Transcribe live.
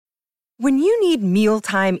When you need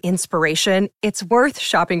mealtime inspiration, it's worth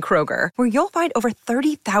shopping Kroger, where you'll find over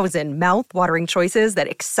 30,000 mouth-watering choices that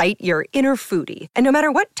excite your inner foodie. And no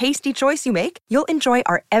matter what tasty choice you make, you'll enjoy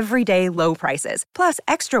our everyday low prices, plus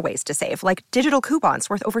extra ways to save, like digital coupons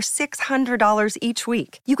worth over $600 each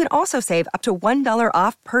week. You can also save up to $1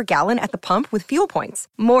 off per gallon at the pump with fuel points.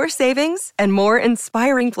 More savings and more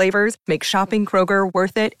inspiring flavors make shopping Kroger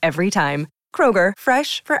worth it every time. Kroger,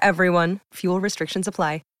 fresh for everyone. Fuel restrictions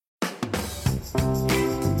apply.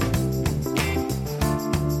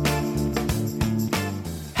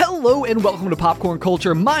 Hello and welcome to Popcorn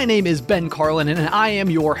Culture. My name is Ben Carlin and I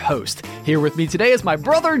am your host. Here with me today is my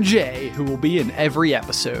brother Jay, who will be in every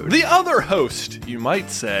episode. The other host, you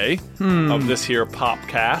might say, of this here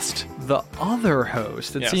Popcast. The other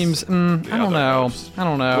host. It Yes, seems, I other don't know. host. I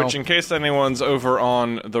don't know. Which, in case anyone's over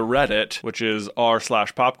on the Reddit, which is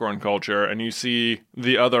r/popcorn culture, and you see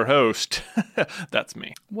the other host, that's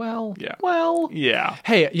me. Well, Yeah. well. Yeah.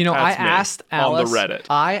 Hey, you know, That's I me asked on Alice. the Reddit.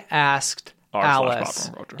 I asked Alice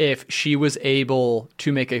r/popcorn culture. if she was able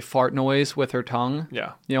to make a fart noise with her tongue.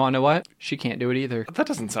 Yeah. You want to know what? She can't do it either. That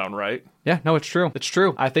doesn't sound right. Yeah, no, it's true. It's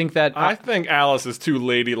true. I think that. I think Alice is too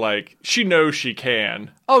ladylike. She knows she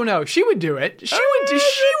can. Oh no, she would do it. She would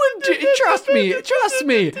do. Trust me. Trust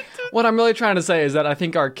me. What I'm really trying to say is that I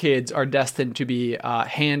think our kids are destined to be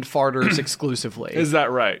hand farters exclusively. Is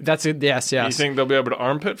that right? That's it. Yes. You think they'll be able to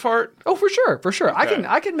armpit fart? Oh, for sure. For sure. Okay.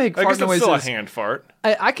 I can make I fart guess it's noises. still a hand fart.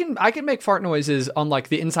 I can make fart noises on like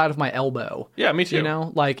the inside of my elbow. Yeah, me too. You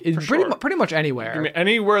know, like sure. pretty much anywhere. I mean,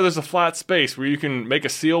 anywhere there's a flat space where you can make a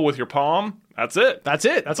seal with your palm, that's it. That's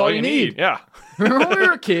it. That's all you need. Yeah. Remember when we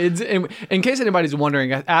were kids? And in case anybody's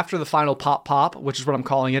wondering, after the final pop, which is what I'm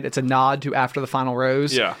calling it, it's a nod to After the Final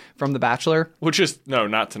Rose Yeah. from The Bachelor. Which is, no,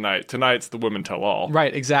 not tonight. Tonight's the Women Tell All.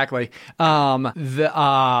 Right, exactly.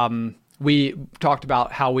 We talked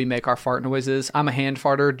about how we make our fart noises. I'm a hand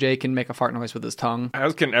farter. Jay can make a fart noise with his tongue.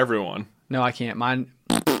 As can everyone. No, I can't. Mine.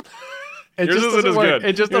 Yours isn't as good.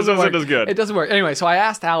 It just Yours doesn't work. isn't as good. It doesn't work. Anyway, so I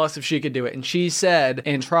asked Alice if she could do it, and she said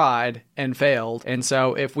and tried and failed. And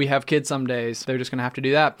so if we have kids some days, they're just going to have to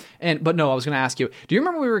do that. But no, I was going to ask you, do you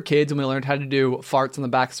remember when we were kids and we learned how to do farts on the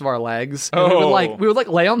backs of our legs? And we would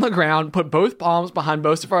lay on the ground, put both palms behind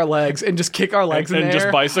both of our legs, and just kick our legs in the and air.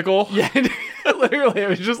 just bicycle? Yeah, literally, it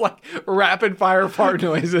was just like rapid fire fart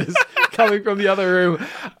noises coming from the other room.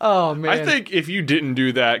 Oh man! I think if you didn't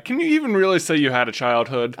do that, can you even really say you had a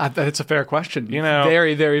childhood? That's a fair question. You know,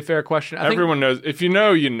 very, very fair question. Everyone knows. If you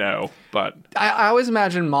know, you know. But I always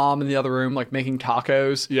imagine mom in the other room, like making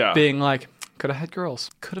tacos, Yeah. being like, could have had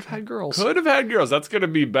girls. Could have had girls. could have had girls. That's going to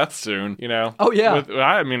be Beth soon, you know? Oh, yeah.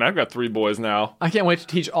 I've got 3 boys now. I can't wait to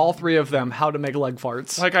teach all 3 of them how to make leg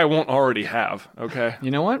farts. Like I won't already have, okay?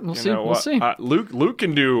 You know what? We'll see. know We'll what? see. Luke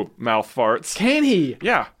can do mouth farts. Can he?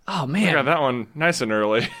 Yeah. Oh, I man. got that one nice and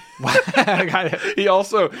early. I got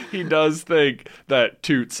it. He does think that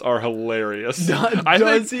toots are hilarious. I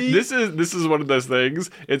does think he? This is one of those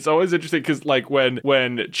things. It's always interesting because like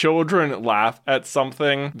when children laugh at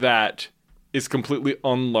something that is completely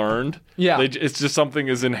unlearned, Yeah. it's just something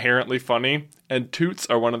is inherently funny, and toots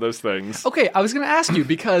are one of those things. Okay, I was going to ask you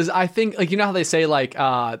because I think, like, you know how they say, like,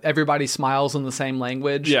 everybody smiles in the same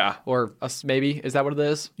language? Yeah. Or maybe, is that what it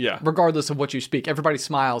is? Yeah. Regardless of what you speak, everybody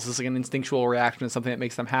smiles. It's like an instinctual reaction to something that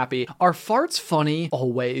makes them happy. Are farts funny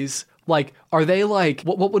always? Like, are they like,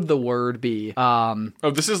 what would the word be?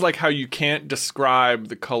 This is like how you can't describe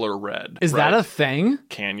the color red. Is that a thing?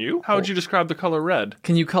 Can you? How would you describe the color red?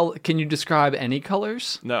 Can you describe any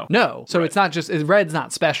colors? No. No. So it's not just, red's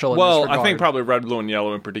not special in this Well, regard. I think probably red, blue, and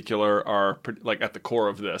yellow in particular are like at the core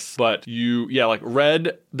of this. But like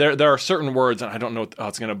red, there are certain words, and I don't know how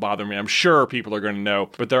it's going to bother me. I'm sure people are going to know,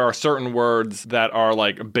 but there are certain words that are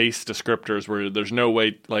like base descriptors where there's no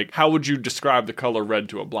way, like, how would you describe the color red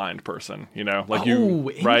to a blind person? You know, like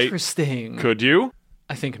right? Interesting. Could you?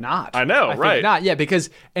 I think not. I know, right? Think not. Yeah, because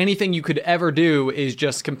anything you could ever do is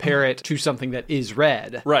just compare it to something that is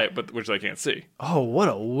red. Right, but which they can't see. Oh, what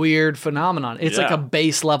a weird phenomenon. It's like Yeah. a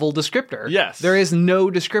base level descriptor. Yes. There is no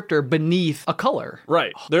descriptor beneath a color.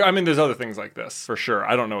 Right. There's other things like this, for sure.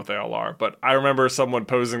 I don't know what they all are, but I remember someone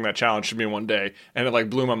posing that challenge to me one day, and it like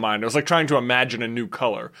blew my mind. It was like trying to imagine a new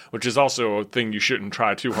color, which is also a thing you shouldn't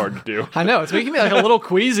try too hard to do. I know, it's making me like a little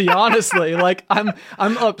queasy, honestly. Like I'm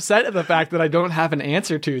upset at the fact that I don't have an answer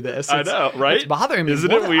to this. I know, right? It's bothering me. Isn't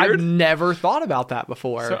it weird? I've never thought about that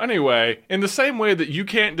before. So anyway, in the same way that you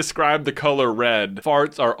can't describe the color red,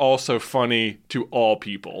 farts are also funny to all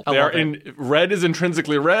people. Red is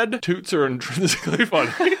intrinsically red, toots are intrinsically funny.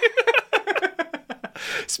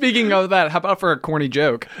 Speaking of that, how about for a corny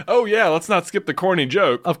joke? Oh yeah, let's not skip the corny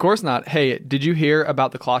joke. Of course not. Hey, did you hear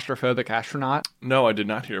about the claustrophobic astronaut? No, I did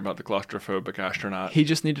not hear about the claustrophobic astronaut. He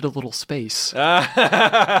just needed a little space. He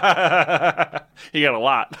got a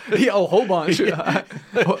lot. Yeah, a whole bunch.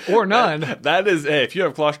 Or none. That is, hey, if you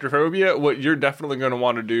have claustrophobia, what you're definitely going to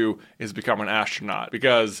want to do is become an astronaut.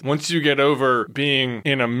 Because once you get over being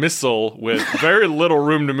in a missile with very little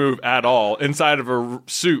room to move at all, inside of a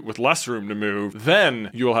suit with less room to move, then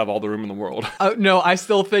you will have all the room in the world. No, I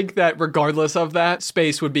still think that regardless of that,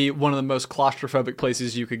 space would be one of the most claustrophobic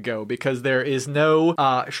places you could go because there is no,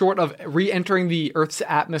 short of re-entering the Earth's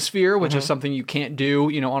atmosphere, which is something you can't do,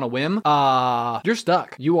 on a whim, you're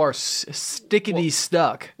stuck. You are stickety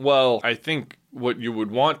stuck. Well, I think what you would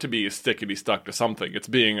want to be is stickety stuck to something. It's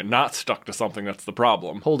being not stuck to something that's the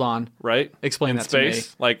problem. Hold on. Right? Explain in that space,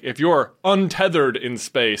 to me. Like, if you're untethered in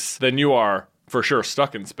space, then you are for sure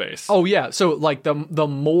stuck in space. Oh yeah, so like the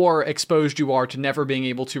more exposed you are to never being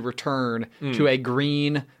able to return to a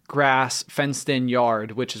green grass fenced in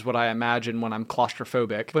yard, which is what I imagine when I'm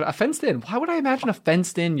claustrophobic. But a fenced in, why would I imagine a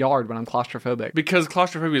fenced in yard when I'm claustrophobic? Because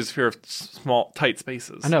claustrophobia is fear of small, tight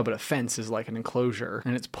spaces. I know, but a fence is like an enclosure,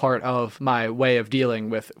 and it's part of my way of dealing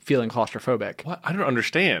with feeling claustrophobic. What? I don't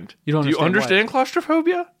understand. You don't Do you understand what?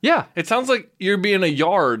 claustrophobia? Yeah. It sounds like you're being a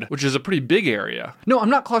yard, which is a pretty big area. No, I'm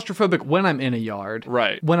not claustrophobic when I'm in a yard.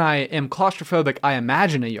 Right. When I am claustrophobic, I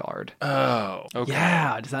imagine a yard. Oh, okay.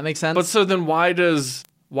 Yeah, does that make sense? But so then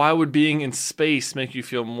why would being in space make you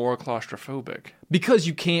feel more claustrophobic? Because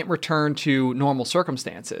you can't return to normal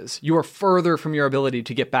circumstances. You are further from your ability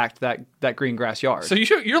to get back to that green grass yard. So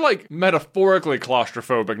you're like metaphorically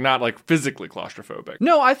claustrophobic, not like physically claustrophobic.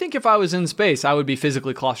 No, I think if I was in space, I would be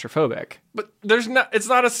physically claustrophobic. But it's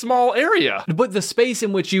not a small area. But the space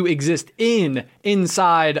in which you exist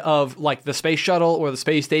inside of like the space shuttle or the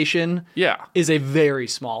space station is a very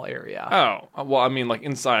small area. Oh, well, I mean like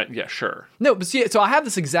inside, yeah, sure. No, but see, so I have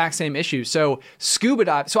this exact same issue. So scuba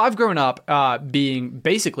dive, so I've grown up being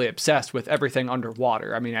basically obsessed with everything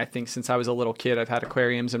underwater. I mean, I think since I was a little kid, I've had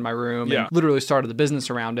aquariums in my room and literally started the business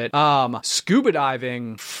around it. Scuba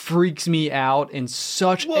diving freaks me out in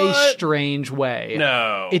such a strange way.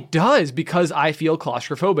 No. It does, because I feel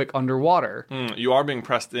claustrophobic underwater. You are being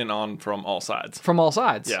pressed in on from all sides. From all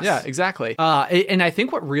sides. Yes. Yeah, exactly. And I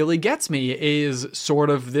think what really gets me is sort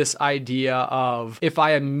of this idea of if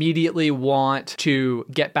I immediately want to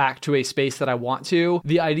get back to a space that I want to,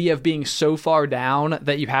 the idea of being so far down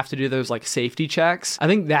that you have to do those like safety checks. I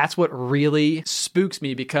think that's what really spooks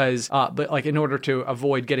me because, but like in order to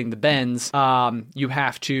avoid getting the bends, you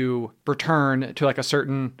have to return to like a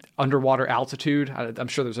certain underwater altitude. I'm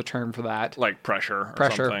sure there's a term for that. Like pressure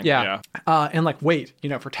or something. Yeah. And like wait,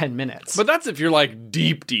 for 10 minutes. But that's if you're like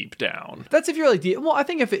deep down. That's if you're like deep. Well, I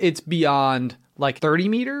think if it's beyond like 30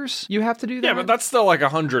 meters, you have to do that. Yeah, but that's still like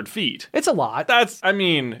 100 feet. It's a lot. That's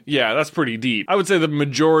pretty deep. I would say the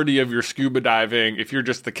majority of your scuba diving, if you're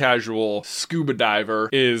just the casual scuba diver,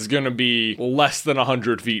 is going to be less than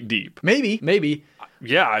 100 feet deep. Maybe.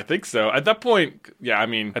 Yeah, I think so. At that point,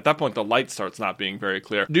 the light starts not being very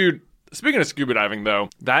clear. Dude, speaking of scuba diving, though,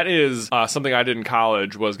 that is something I did in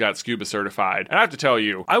college, got scuba certified. And I have to tell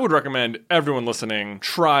you, I would recommend everyone listening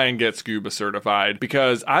try and get scuba certified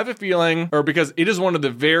because I have a feeling, or because it is one of the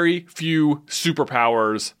very few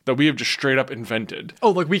superpowers that we have just straight up invented. Oh,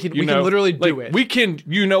 like we can literally do it. We can,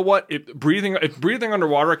 you know what? If breathing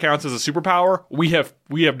underwater counts as a superpower, we have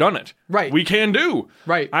done it. Right. We can do.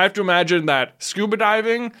 Right. I have to imagine that scuba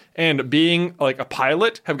diving and being like a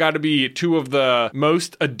pilot have got to be two of the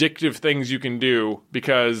most addictive things you can do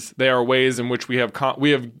because they are ways in which we have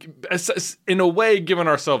in a way given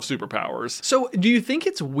ourselves superpowers. So do you think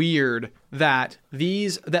it's weird that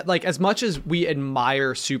like as much as we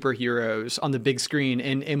admire superheroes on the big screen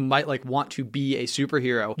and might like want to be a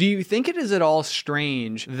superhero, do you think it is at all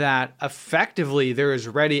strange that effectively there is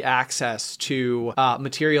ready access to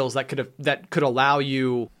materials that could allow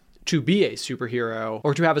you to be a superhero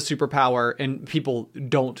or to have a superpower and people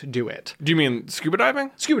don't do it? Do you mean scuba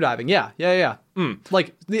diving? Scuba diving, yeah.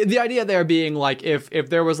 Like the idea there being like if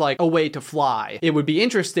there was like a way to fly, it would be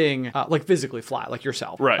interesting, like physically fly, like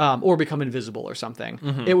yourself, right? Or become invisible or something.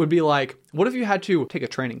 Mm-hmm. It would be like, what if you had to take a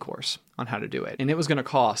training course on how to do it, and it was going to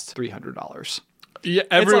cost $300? Yeah,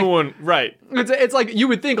 everyone, right. It's like, you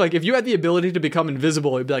would think, like, if you had the ability to become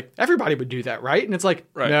invisible, it'd be like, everybody would do that, right? And it's like,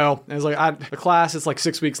 no. And it's like, the class is like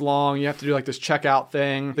 6 weeks long. You have to do like this checkout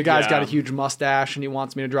thing. The guy's got a huge mustache and he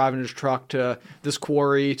wants me to drive in his truck to this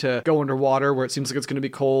quarry to go underwater where it seems like it's going to be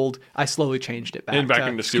cold. I slowly changed it back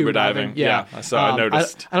into scuba diving. Yeah. I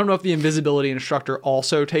noticed. I don't know if the invisibility instructor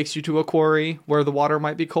also takes you to a quarry where the water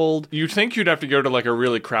might be cold. You'd think you'd have to go to like a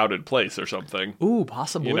really crowded place or something. Ooh,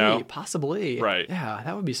 possibly. You know? Possibly. Right. Yeah,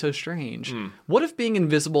 that would be so strange. What if being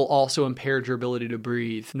invisible also impaired your ability to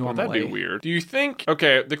breathe normally? Well, that'd be weird. Do you think...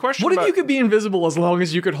 Okay, the question What if you could be invisible as long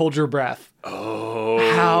as you could hold your breath? Oh.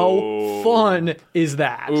 How fun is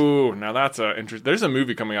that? Ooh, now that's a interesting... There's a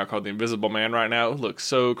movie coming out called The Invisible Man right now. It looks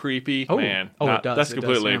so creepy. Oh. Man. It does. That's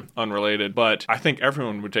completely unrelated, but I think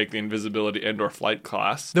everyone would take the invisibility and/or flight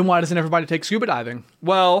class. Then why doesn't everybody take scuba diving?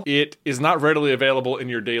 Well, it is not readily available in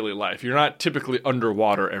your daily life. You're not typically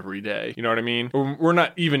underwater every day. You know what I mean? We're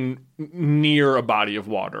not even near a body of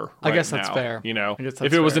water right I guess that's now, fair. You know? I guess that's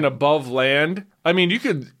if it was fair. an above land... I mean, you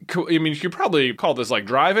could probably call this like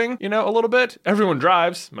driving, you know, a little bit. Everyone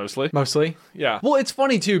drives, mostly. Mostly? Yeah. Well, it's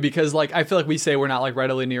funny too, because like, I feel like we say we're not like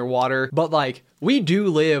readily near water, but like, we do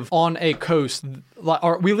live on a coast,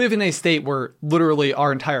 or we live in a state where literally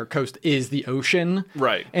our entire coast is the ocean.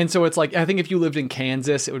 Right. And so it's like, I think if you lived in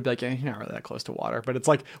Kansas, it would be like, you're not really that close to water. But it's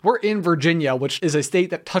like, we're in Virginia, which is a state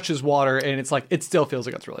that touches water, and it's like, it still feels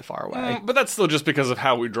like it's really far away. But that's still just because of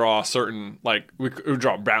how we draw certain, like, we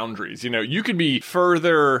draw boundaries. You know, you could be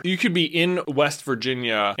in West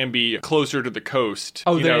Virginia and be closer to the coast,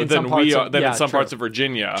 than in some parts of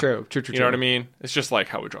Virginia. True. You know what I mean? It's just like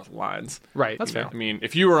how we draw the lines. Right. That's fair. I mean,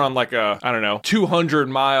 if you were on like a,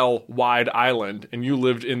 200-mile wide island and you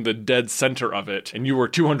lived in the dead center of it and you were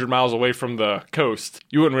 200 miles away from the coast,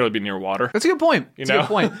 you wouldn't really be near water. That's a good point. You That's a good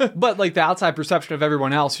point. But like the outside perception of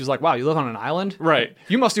everyone else who's like, wow, you live on an island? Right.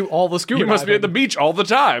 You must do all the scuba You must diving. be at the beach all the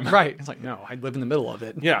time. Right. It's like, no, I live in the middle of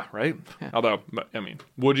it. Yeah, right? Yeah. Although, I mean,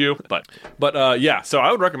 would you? But yeah, so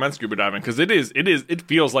I would recommend scuba diving because it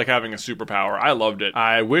feels like having a superpower. I loved it.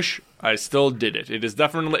 I wish I still did it.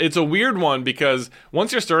 It's a weird one because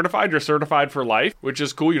once you're certified for life, which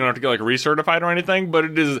is cool. You don't have to get like recertified or anything, but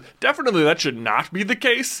it is definitely, that should not be the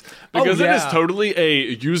case because it is totally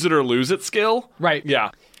a use it or lose it skill. Right.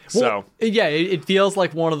 Yeah. Well, yeah, it feels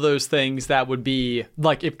like one of those things that would be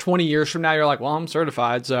like if 20 years from now you're like, well, I'm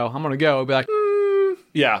certified, so I'm going to go. It'd be like,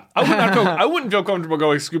 yeah, I wouldn't feel comfortable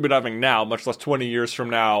going scuba diving now, much less 20 years from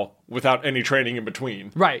now without any training in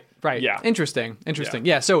between. Right. Yeah. Interesting.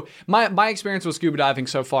 Yeah. So my experience with scuba diving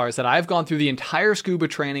so far is that I've gone through the entire scuba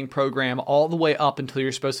training program all the way up until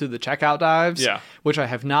you're supposed to do the checkout dives, which I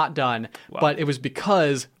have not done. Wow. But it was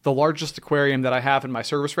because the largest aquarium that I have in my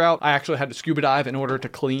service route, I actually had to scuba dive in order to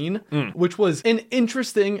clean, which was an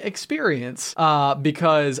interesting experience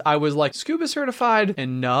because I was like scuba certified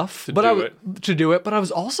enough to do it, but I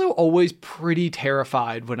was also always pretty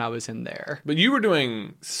terrified when I was in there. But you were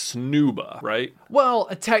doing snuba, right? Well,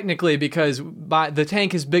 technically, because the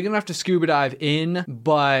tank is big enough to scuba dive in,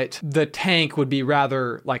 but the tank would be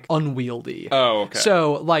rather like unwieldy. Oh, okay.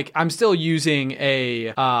 So like I'm still using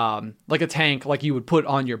a tank like you would put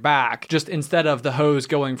on your back. Just instead of the hose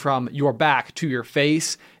going from your back to your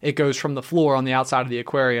face, it goes from the floor on the outside of the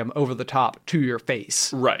aquarium over the top to your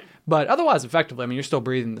face. Right. But otherwise, effectively, I mean, you're still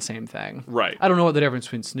breathing the same thing. Right. I don't know what the difference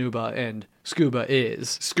between snuba and scuba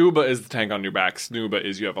is. Scuba is the tank on your back. Snuba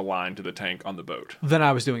is you have a line to the tank on the boat. Then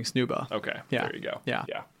I was doing snuba. Okay. Yeah. There you go. Yeah.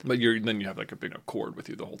 But then you have like a big cord with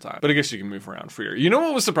you the whole time. But I guess you can move around freer. You know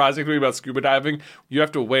what was surprising to me about scuba diving? You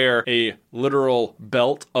have to wear a literal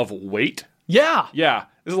belt of weight. Yeah. Yeah.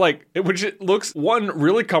 It's like, which it looks, one,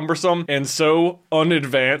 really cumbersome and so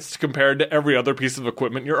unadvanced compared to every other piece of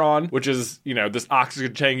equipment you're on, which is, this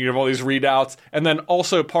oxygen tank, you have all these readouts, and then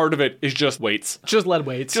also part of it is just weights. Just lead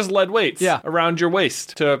weights. Yeah. Around your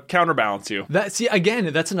waist to counterbalance you. That's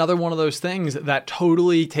another one of those things that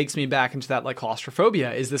totally takes me back into that like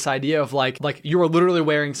claustrophobia, is this idea of like you are literally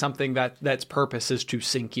wearing something that's purpose is to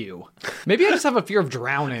sink you. Maybe I just have a fear of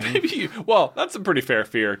drowning. Well, that's a pretty fair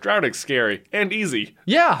fear. Drowning's scary and easy.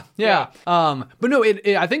 Yeah. But no,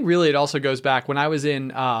 I think really it also goes back when I was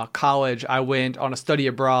in college. I went on a study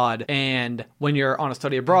abroad, and when you're on a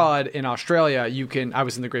study abroad in Australia, I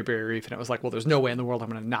was in the Great Barrier Reef, and it was like, well, there's no way in the world I'm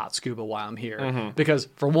going to not scuba while I'm here, because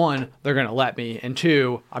for one, they're going to let me, and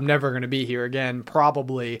two, I'm never going to be here again,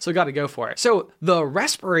 probably. So got to go for it. So the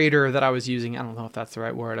respirator that I was using, I don't know if that's the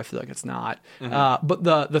right word. I feel like it's not. But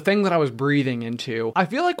the thing that I was breathing into, I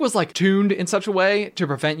feel like was like tuned in such a way to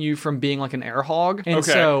prevent you from being like an air hog. And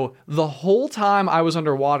And so the whole time I was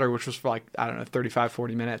underwater, which was for like, I don't know, 35,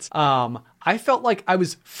 40 minutes, I felt like I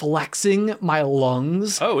was flexing my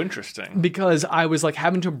lungs. Oh, interesting. Because I was like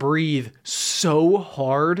having to breathe so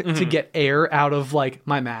hard to get air out of like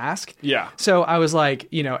my mask. Yeah. So I was like,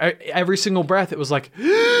 you know, every single breath, it was like,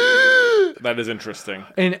 that is interesting.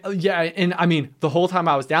 And and I mean, the whole time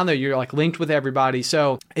I was down there, you're like linked with everybody.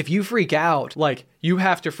 So if you freak out, like you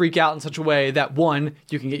have to freak out in such a way that one,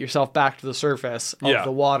 you can get yourself back to the surface of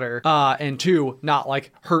the water, and two, not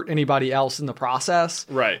like hurt anybody else in the process.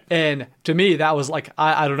 Right. And to me, that was like,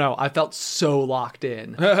 I don't know, I felt so locked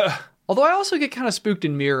in. Although I also get kind of spooked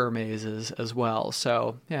in mirror mazes as well.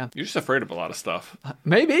 So, yeah. You're just afraid of a lot of stuff.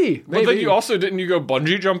 Maybe. But then didn't you go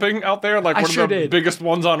bungee jumping out there? Like one of the biggest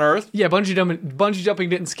ones on Earth? Yeah, bungee jumping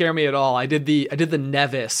didn't scare me at all. I did the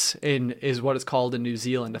Nevis is what it's called in New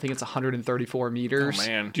Zealand. I think it's 134 meters. Oh,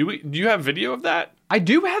 man. Do you have video of that? I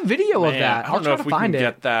do have video of that. I don't know if we can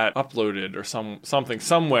get that uploaded or something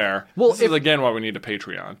somewhere. Well, this is again why we need a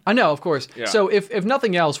Patreon. I know, of course. Yeah. So if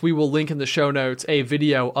nothing else, we will link in the show notes a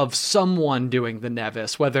video of someone doing the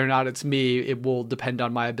Nevis. Whether or not it's me, it will depend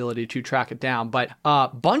on my ability to track it down. But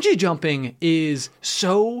bungee jumping is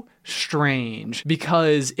so strange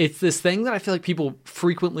because it's this thing that I feel like people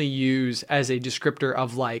frequently use as a descriptor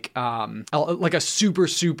of like a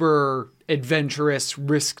super adventurous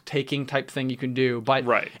risk-taking type thing you can do, but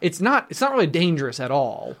it's not really dangerous at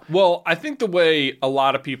all. Well, I think the way a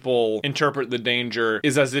lot of people interpret the danger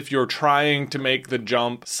is as if you're trying to make the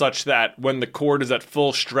jump such that when the cord is at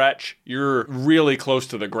full stretch, you're really close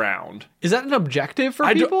to the ground. Is that an objective for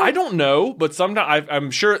people? I don't know, but sometimes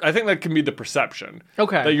I'm sure, I think that can be the perception.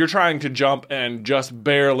 Okay. That you're trying to jump and just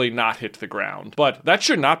barely not hit the ground. But that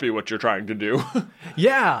should not be what you're trying to do.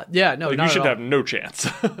 Yeah, no, like, not you should at all. have no chance.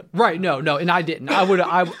 Right, no, and I didn't.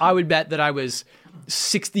 I would bet that I was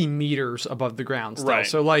 60 meters above the ground still. Right.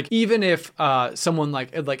 So like even if someone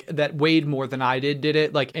like that weighed more than I did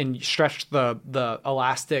it like and stretched the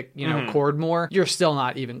elastic cord more, you're still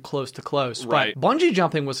not even close to close. Right. But bungee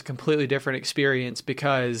jumping was a completely different experience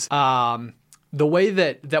because the way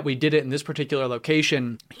that we did it in this particular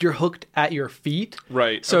location, you're hooked at your feet.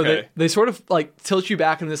 Right. So they sort of like tilt you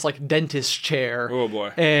back in this like dentist chair. Oh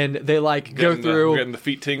boy. And they like go through. Getting the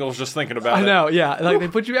feet tingles just thinking about it. I know, yeah. Like they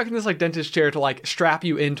put you back in this like dentist chair to like strap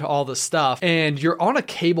you into all the stuff. And you're on a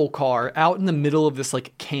cable car out in the middle of this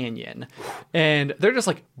like canyon. And they're just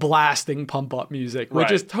like blasting pump up music, which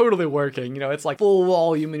is totally working. You know, it's like full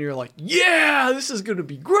volume and you're like, yeah, this is going to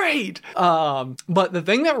be great. But the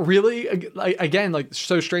thing that really again, like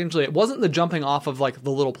so strangely, it wasn't the jumping off of like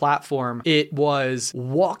the little platform. It was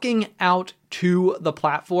walking out to the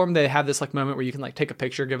platform. They have this like moment where you can like take a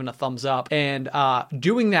picture, giving a thumbs up, and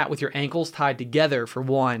doing that with your ankles tied together for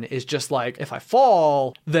one is just like, if I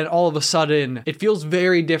fall, then all of a sudden it feels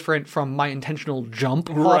very different from my intentional jump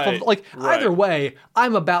off of like either way,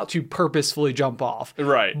 I'm about to purposefully jump off.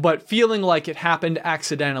 Right. But feeling like it happened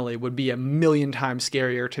accidentally would be a million times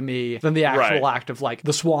scarier to me than the actual act of like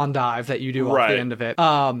the swan dive that you do off the end of it.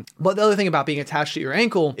 But the other thing about being attached to your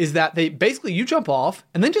ankle is that they basically you jump off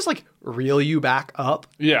and then just like reel you back up.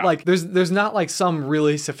 Yeah. Like there's not like some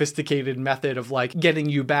really sophisticated method of like getting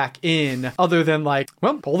you back in other than like,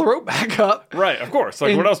 well, pull the rope back up. Right, of course.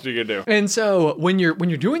 Like what else do you do? And so when you're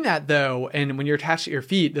doing that though, and when you're attached to your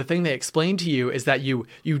feet, the thing they explain to you is that you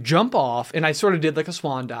jump off, and I sort of did like a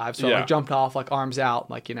swan dive. So I like jumped off like arms out,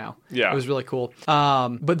 like, it was really cool.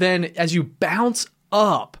 But then as you bounce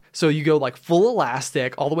up, so you go like full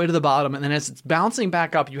elastic all the way to the bottom, and then as it's bouncing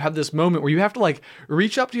back up, you have this moment where you have to like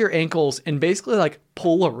reach up to your ankles and basically like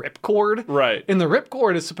pull a ripcord. Right. And the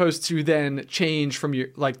ripcord is supposed to then change from your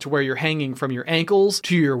like to where you're hanging from your ankles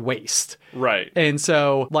to your waist. Right. And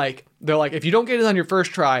so like they're like, if you don't get it on your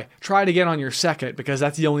first try it again on your second, because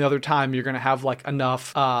that's the only other time you're gonna have like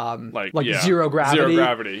enough zero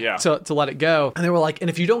gravity. Yeah. To let it go. And they were like, and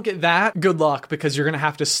if you don't get that, good luck, because you're gonna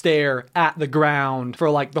have to stare at the ground for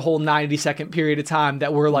like the whole 90-second period of time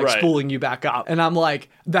that we're like spooling you back up. And I'm like,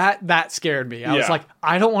 that scared me. I was like,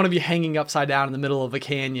 I don't want to be hanging upside down in the middle of a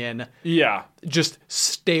canyon. Yeah. Just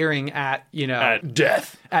staring at, at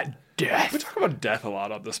death. At death. We talk about death a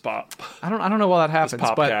lot on this pop. I don't know why that happens,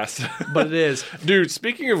 but it is. Dude,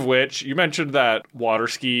 speaking of which, you mentioned that water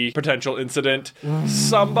ski potential incident.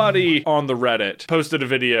 Somebody on the Reddit posted a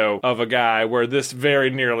video of a guy where this very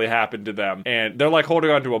nearly happened to them, and they're like holding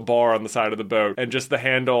onto a bar on the side of the boat, and just the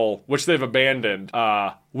handle, which they've abandoned,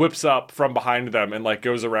 whips up from behind them and like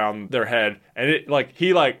goes around their head, and it like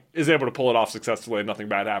he like is able to pull it off successfully and nothing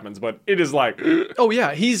bad happens, but it is like Oh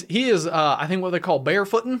yeah, he is I think what they call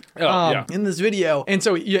barefooting in this video. And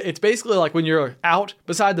so it's basically like when you're out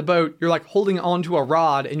beside the boat, you're like holding onto a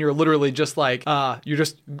rod and you're literally just like you're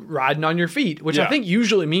just riding on your feet, which I think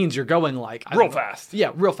usually means you're going like real fast.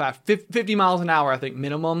 Yeah, real fast. 50 miles an hour I think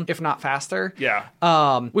minimum, if not faster. Yeah.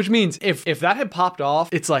 Which means if that had popped off,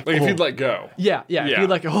 it's like If you'd let go. Yeah. If you'd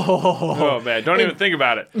like Oh man, don't even think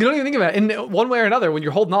about it. You don't even think about it. And one way or another, when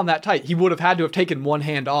you're holding on that tight, he would have had to have taken one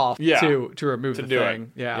hand off to remove the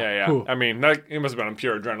thing. Yeah. Ooh. I mean, it must have been on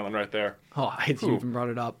pure adrenaline right there. Oh, I hate that you even brought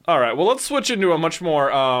it up. All right, well, let's switch into a much more,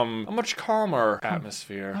 a much calmer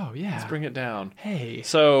atmosphere. Oh, yeah. Let's bring it down. Hey.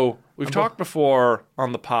 So, we've talked before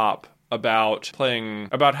on the pop about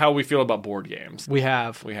how we feel about board games. We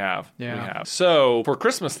have. Yeah. So, for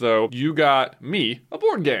Christmas, though, you got me a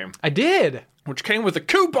board game. I did. Which came with a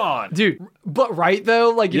coupon. Dude, but right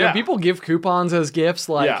though, like, you know, people give coupons as gifts,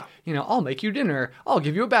 like, you know, I'll make you dinner, I'll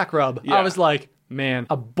give you a back rub. Yeah. I was like, man,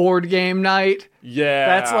 a board game night? Yeah.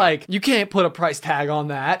 That's like, you can't put a price tag on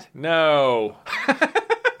that. No. I'm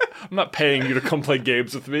not paying you to come play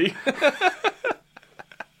games with me.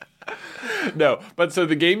 No, but so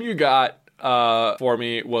the game you got for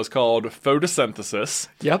me was called Photosynthesis.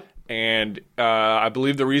 Yep. And I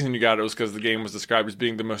believe the reason you got it was because the game was described as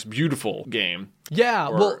being the most beautiful game. Yeah,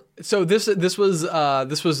 well, so this was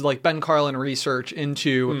like Ben Carlin research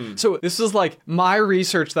into. So this was like my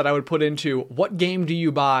research that I would put into what game do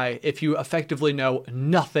you buy if you effectively know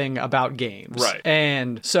nothing about games, right?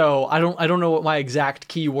 And so I don't know what my exact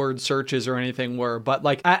keyword searches or anything were, but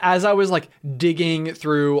like as I was like digging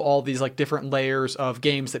through all these like different layers of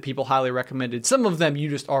games that people highly recommended, some of them you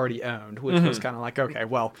just already owned, which was kind of like, okay,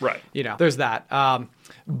 well, you know, there's that.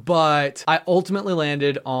 But I ultimately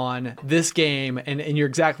landed on this game, and you're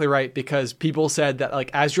exactly right, because people said that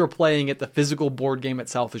like as you're playing it, the physical board game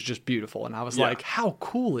itself is just beautiful, and I was like, how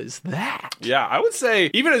cool is that? Yeah, I would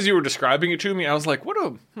say even as you were describing it to me, I was like,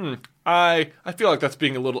 I feel like that's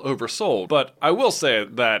being a little oversold, but I will say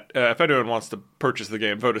that if anyone wants to purchase the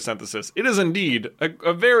game Photosynthesis, it is indeed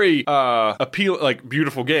a very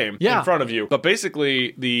beautiful game in front of you. But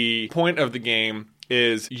basically, the point of the game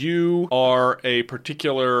is you are a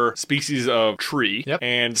particular species of tree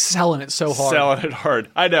and selling it hard.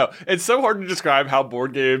 I know. It's so hard to describe how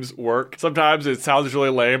board games work. Sometimes it sounds really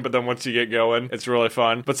lame, but then once you get going, it's really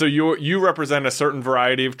fun. But so you represent a certain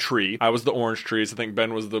variety of tree. I was the orange trees. I think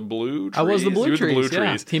Ben was the blue trees. I was the blue trees.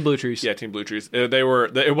 Trees. Team blue trees. Yeah, Team blue trees.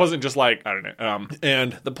 It wasn't just like, I don't know.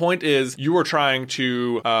 And the point is you were trying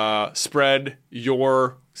to spread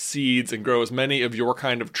your seeds and grow as many of your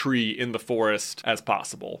kind of tree in the forest as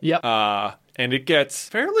possible. Yep. And it gets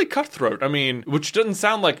fairly cutthroat. I mean, which doesn't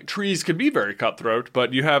sound like trees could be very cutthroat,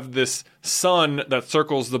 but you have this sun that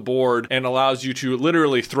circles the board and allows you to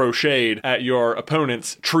literally throw shade at your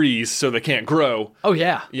opponent's trees so they can't grow. Oh,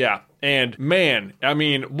 yeah. Yeah. And man, I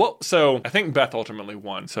mean, so I think Beth ultimately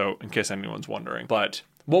won, so in case anyone's wondering. But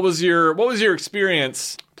what was your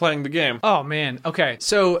experience playing the game? Oh man, okay.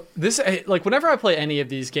 So this, like, whenever I play any of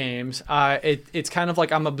these games, it's kind of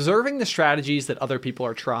like I'm observing the strategies that other people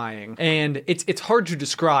are trying, and it's hard to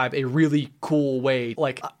describe a really cool way.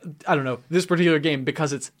 Like, I don't know, this particular game,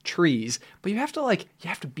 because it's trees, but you have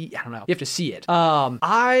to see it.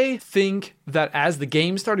 I think that as the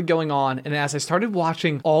game started going on, and as I started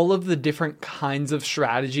watching all of the different kinds of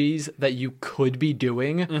strategies that you could be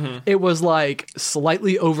doing, it was like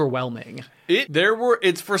slightly overwhelming.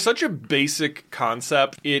 It's for such a basic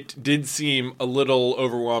concept, it did seem a little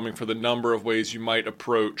overwhelming for the number of ways you might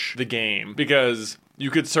approach the game, because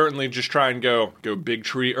you could certainly just try and go big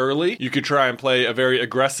tree early. You could try and play a very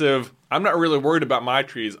aggressive, I'm not really worried about my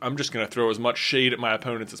trees, I'm just going to throw as much shade at my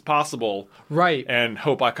opponents as possible. Right. And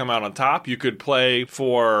hope I come out on top. You could play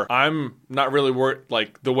for, I'm not really worried,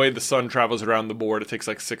 like the way the sun travels around the board, it takes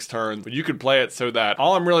like 6 turns. But you could play it so that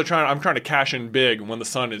I'm trying to cash in big when the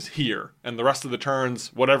sun is here. And the rest of the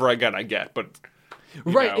turns, whatever I get. But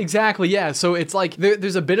right, exactly, yeah. So it's like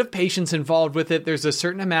there's a bit of patience involved with it. There's a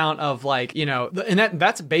certain amount of like, you know, and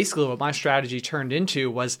that's basically what my strategy turned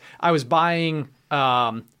into. Was I was buying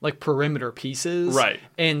like perimeter pieces, right?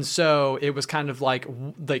 And so it was kind of like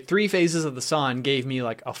 3 phases of the sun gave me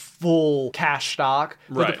like a full cash stock,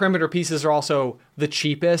 but the perimeter pieces are also the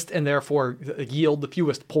cheapest and therefore yield the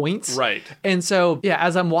fewest points. Right. And so, yeah,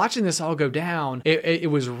 as I'm watching this all go down, it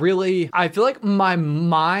was really, I feel like my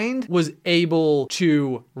mind was able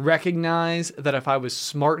to recognize that if I was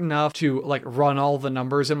smart enough to like run all the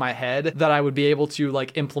numbers in my head, that I would be able to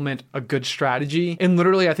like implement a good strategy. And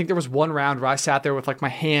literally, I think there was one round where I sat there with like my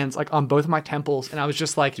hands like on both of my temples, and I was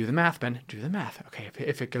just like, do the math, Ben, do the math. Okay,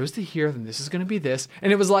 if it goes to here, then this is going to be this.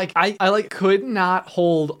 And it was like, I like could not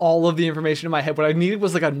hold all of the information in my head. What I needed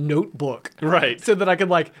was like a notebook. Right. So that I could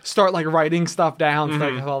like start like writing stuff down. So that I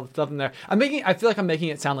could have all the stuff in there. I feel like I'm making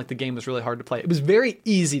it sound like the game was really hard to play. It was very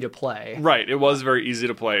easy to play. Right. It was very easy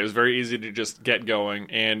to play. It was very easy to just get going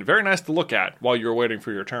and very nice to look at while you were waiting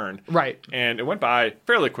for your turn. Right. And it went by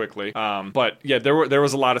fairly quickly. But yeah, there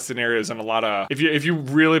was a lot of scenarios and a lot of, if you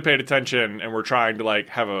really paid attention and were trying to like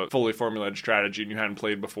have a fully formulated strategy and you hadn't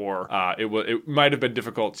played before, it might have been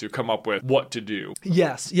difficult to come up with what to do.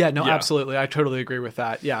 Yes. Yeah. No. Yeah. Absolutely. I totally agree with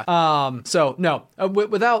that. Yeah. So no.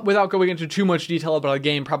 Without going into too much detail about a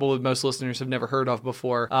game probably most listeners have never heard of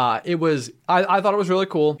before, I thought it was really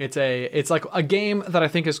cool. It's like a game that I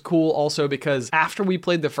think is cool also because after we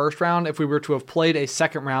played the first round, if we were to have played a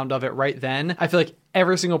second round of it right then, I feel like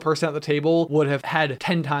every single person at the table would have had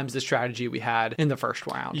 10 times the strategy we had in the first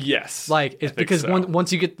round. Yes. Like it's because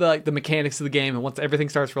once you get the mechanics of the game and once everything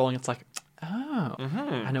starts rolling, it's like, oh,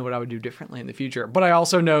 I know what I would do differently in the future. But I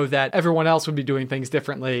also know that everyone else would be doing things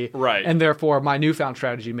differently. Right. And therefore, my newfound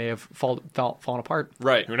strategy may have fallen apart.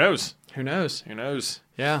 Right. Who knows? Who knows? Who knows?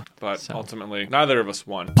 Yeah. But ultimately, neither of us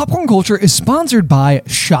won. Popcorn Culture is sponsored by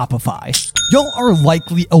Shopify. Y'all are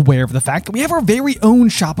likely aware of the fact that we have our very own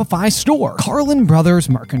Shopify store, Carlin Brothers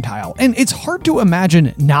Mercantile, and it's hard to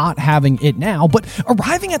imagine not having it now, but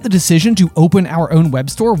arriving at the decision to open our own web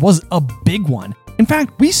store was a big one. In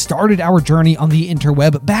fact, we started our journey on the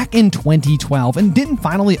interweb back in 2012 and didn't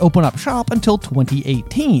finally open up shop until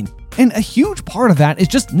 2018. And a huge part of that is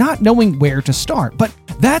just not knowing where to start, but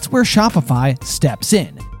that's where Shopify steps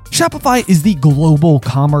in. Shopify is the global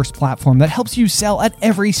commerce platform that helps you sell at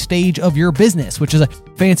every stage of your business, which is a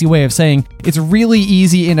fancy way of saying it's a really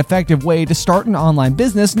easy and effective way to start an online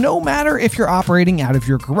business, no matter if you're operating out of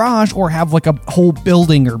your garage or have like a whole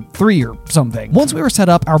building or 3 or something. Once we were set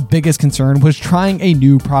up, our biggest concern was trying a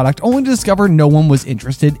new product, only to discover no one was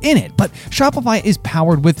interested in it. But Shopify is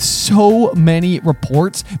powered with so many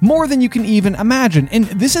reports, more than you can even imagine. And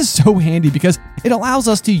this is so handy because it allows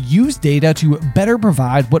us to use data to better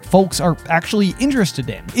provide what folks are actually interested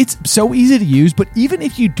in. It's so easy to use, but even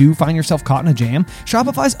if you do find yourself caught in a jam,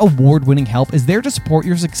 Shopify's award-winning help is there to support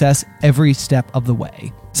your success every step of the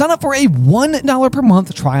way. Sign up for a $1 per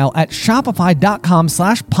month trial at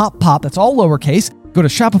shopify.com/poppop. That's all lowercase. Go to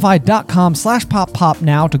shopify.com/poppop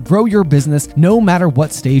now to grow your business no matter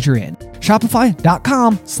what stage you're in.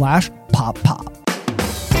 Shopify.com/poppop.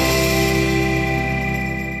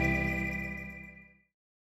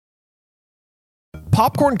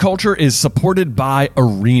 Popcorn Culture is supported by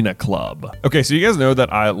Arena Club. Okay, so you guys know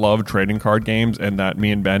that I love trading card games and that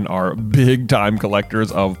me and Ben are big time collectors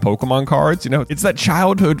of Pokemon cards. You know, it's that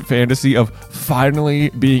childhood fantasy of finally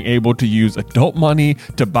being able to use adult money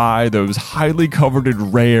to buy those highly coveted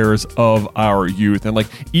rares of our youth. And like,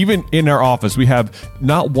 even in our office, we have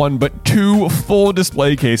not one, but 2 full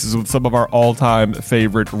display cases with some of our all-time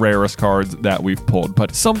favorite rarest cards that we've pulled.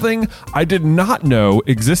 But something I did not know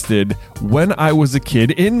existed when I was a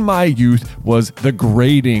kid in my youth was the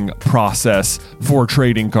grading process for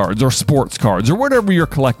trading cards or sports cards or whatever you're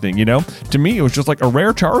collecting. You know, to me it was just like a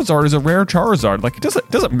rare Charizard is a rare Charizard. Like,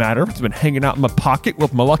 it doesn't matter if it's been hanging out in my pocket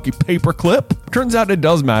with my lucky paper clip. Turns out it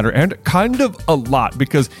does matter, and kind of a lot,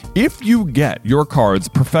 because if you get your cards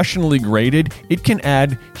professionally graded, it can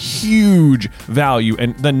add huge value.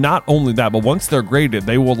 And then not only that, but once they're graded,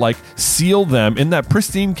 they will like seal them in that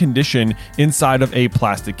pristine condition inside of a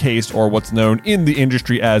plastic case, or what's known in the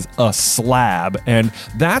industry as a slab. And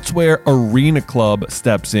that's where Arena Club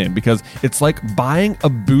steps in, because it's like buying a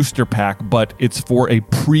booster pack, but it's for a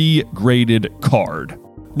pre-graded card.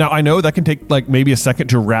 Now, I know that can take like maybe a second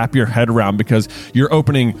to wrap your head around, because you're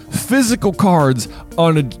opening physical cards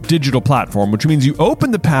on a digital platform, which means you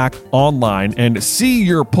open the pack online and see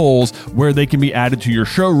your pulls where they can be added to your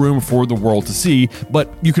showroom for the world to see,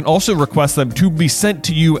 but you can also request them to be sent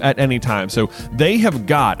to you at any time. So they have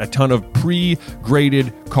got a ton of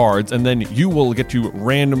pre-graded cards, and then you will get to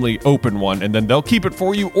randomly open one, and then they'll keep it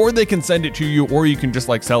for you, or they can send it to you, or you can just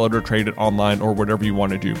like sell it or trade it online or whatever you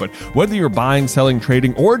want to do. But whether you're buying, selling,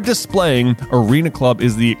 trading, or displaying, Arena Club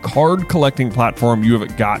is the card collecting platform you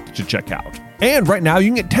have got to check out. And right now,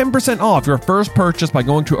 you can get 10% off your first purchase by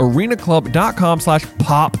going to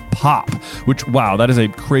arenaclub.com/poppop, which, wow, that is a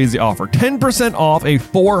crazy offer. 10% off a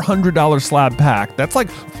 $400 slab pack. That's like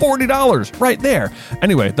 $40 right there.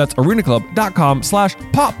 Anyway, that's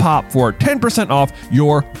arenaclub.com/poppop for 10% off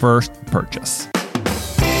your first purchase.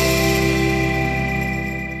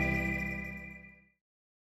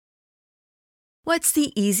 What's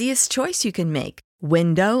the easiest choice you can make?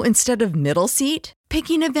 Window instead of middle seat?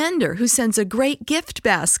 Picking a vendor who sends a great gift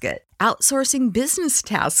basket? Outsourcing business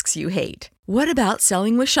tasks you hate? What about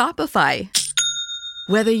selling with Shopify?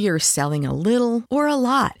 Whether you're selling a little or a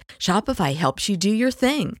lot, Shopify helps you do your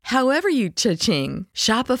thing, however you cha-ching.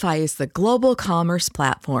 Shopify is the global commerce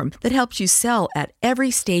platform that helps you sell at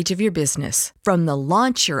every stage of your business. From the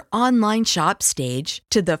launch your online shop stage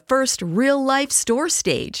to the first real-life store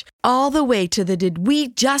stage, all the way to the did we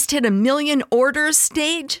just hit a million orders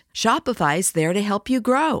stage. Shopify's there to help you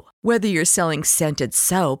grow. Whether you're selling scented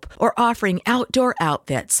soap or offering outdoor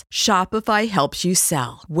outfits, Shopify helps you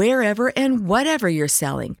sell. Wherever and whatever you're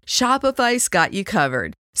selling, Shopify's got you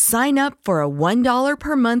covered. Sign up for a $1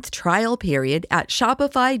 per month trial period at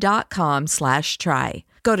shopify.com/try.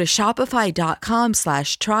 Go to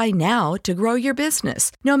shopify.com/try now to grow your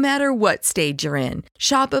business, no matter what stage you're in.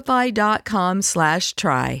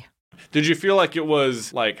 Shopify.com/try. Did you feel like it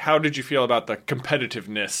was, like, how did you feel about the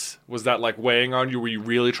competitiveness? Was that, like, weighing on you? Were you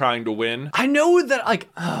really trying to win? I know that, I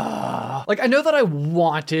know that I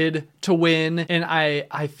wanted to win, and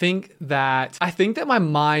I think that my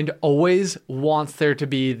mind always wants there to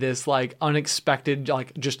be this, like, unexpected,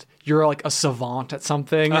 like, just, you're, like, a savant at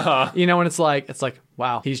something, you know, and it's like,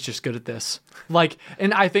 wow, he's just good at this. Like,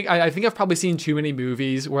 and I think I've probably seen too many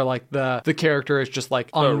movies where, like, the character is just, like,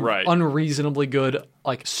 unreasonably good,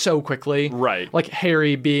 like, so quickly. Right. Like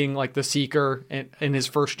Harry being, like, the Seeker in his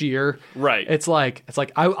first year. Right. It's like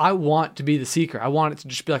I want to be the Seeker. I want it to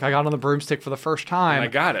just be like I got on the broomstick for the first time. And I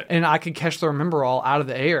got it. And I could catch the Remember-All out of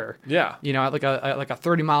the air. Yeah. You know, at like a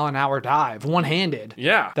 30-mile-an-hour dive, one-handed.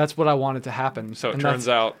 Yeah. That's what I wanted to happen. So it turns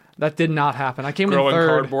out that did not happen. I came in growing third.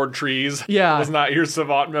 cardboard trees. Yeah. Was not your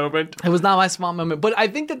savant moment. It was not my savant moment. But I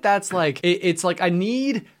think that's like, it's like I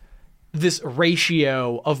need this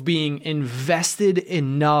ratio of being invested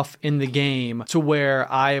enough in the game to where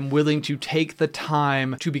I am willing to take the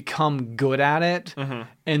time to become good at it. Mm-hmm.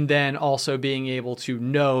 And then also being able to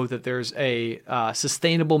know that there's a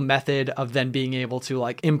sustainable method of then being able to,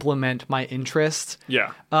 like, implement my interests.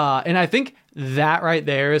 Yeah. And I think that right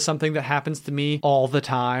there is something that happens to me all the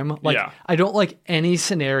time. Like, yeah. I don't like any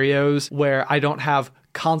scenarios where I don't have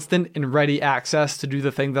constant and ready access to do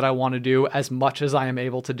the thing that I want to do as much as I am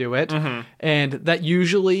able to do it. Mm-hmm. And that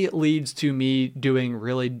usually leads to me doing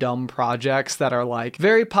really dumb projects that are, like,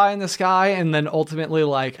 very pie in the sky and then ultimately,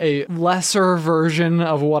 like, a lesser version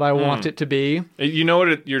of what I want it to be. You know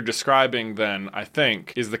what you're describing then, I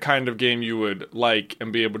think, is the kind of game you would like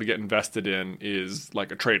and be able to get invested in is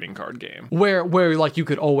like a trading card game. Where like, you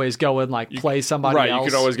could always go and, like, play somebody else. Right, you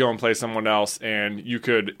could always go and play someone else, and you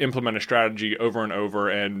could implement a strategy over and over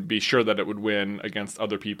and be sure that it would win against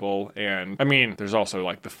other people. And I mean, there's also,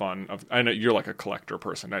 like, the fun of, I know you're, like, a collector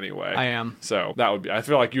person anyway. I am. So that would be, I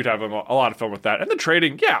feel like you'd have a lot of fun with that. And the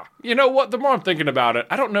trading, yeah, you know what, the more I'm thinking about it,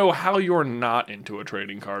 I don't know how you're not into a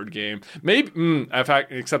trading card game. Maybe, in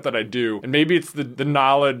fact, except that I do. And maybe it's the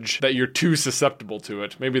knowledge that you're too susceptible to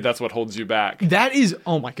it. Maybe that's what holds you back. That is,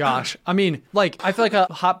 oh my gosh. I mean, like, I feel like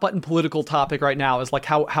a hot button political topic right now is, like,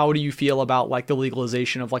 how do you feel about, like, the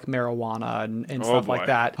legalization of, like, marijuana and stuff like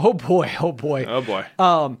that? Oh boy.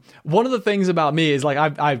 One of the things about me is, like,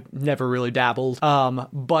 I've never really dabbled.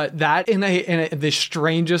 But that in the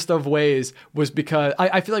strangest of ways was because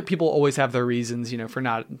I feel like people always have their reasons, you know, for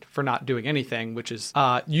not doing anything, which is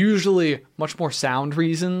usually much more sound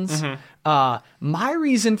reasons. Mm-hmm. My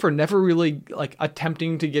reason for never really, like,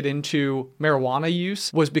 attempting to get into marijuana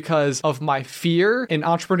use was because of my fear and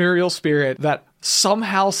entrepreneurial spirit that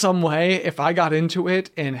somehow, some way, if I got into it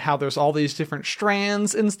and how there's all these different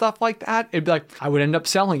strands and stuff like that, it'd be like, I would end up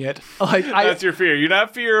selling it. Like, that's your fear. You'd have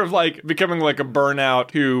fear of, like, becoming, like, a burnout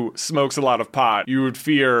who smokes a lot of pot. You would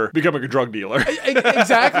fear becoming a drug dealer.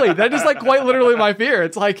 Exactly. That is, like, quite literally my fear.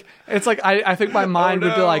 It's like I think my mind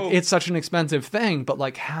would be like, it's such an expensive thing, but,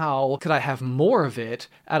 like, how could I have more of it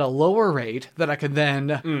at a lower rate that I could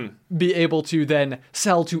then be able to then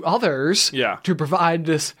sell to others to provide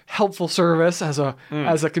this helpful service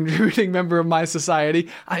as a contributing member of my society.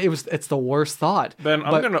 It's the worst thought. Ben,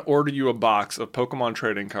 I'm gonna order you a box of Pokemon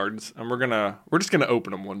trading cards, and we're just gonna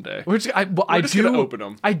open them one day. We're just gonna open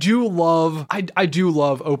them. I do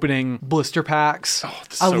love opening blister packs. Oh,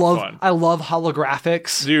 this is so fun. I love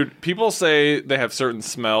holographics. Dude, people say they have certain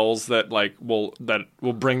smells that will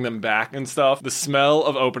bring them back and stuff. The smell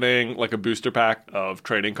of opening like a booster pack of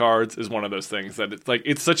trading cards is one of those things that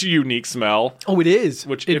it's such a unique smell. Oh, it is.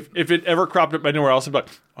 Which if it ever cropped up anywhere else, I'd be like,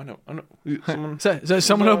 oh no. Did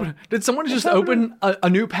someone just open a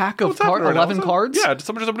new pack of 11 cards? Yeah, did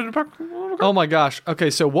someone just open a new pack? Oh my gosh. Okay,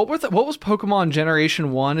 so what was Pokemon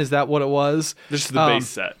Generation 1? Is that what it was? This is the base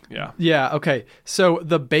set. Yeah. Yeah, okay. So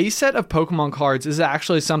the base set of Pokemon cards is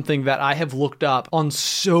actually something that I have looked up on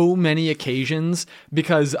so many occasions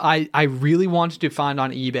because I really wanted to find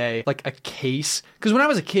on eBay like a case. Because when I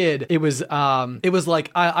was a kid, it was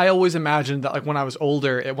like I always imagined that like when I was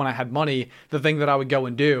older, when I had money, the thing that I would go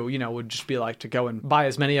and do, would just be like to go and buy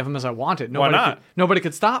as many of them as I wanted. Why not? Nobody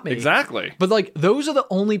could stop me. Exactly. But like those are the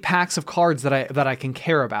only packs of cards that I can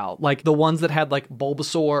care about. Like the ones that had like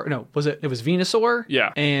Bulbasaur. No, it was Venusaur?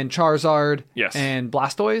 Yeah. And Charizard. Yes. And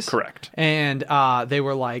Blastoise. Correct. And they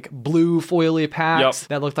were like blue foily packs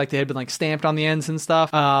that looked like they had been like stamped on the ends and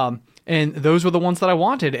stuff. And those were the ones that I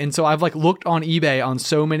wanted. And so I've like looked on eBay on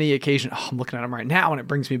so many occasions. Oh, I'm looking at them right now and it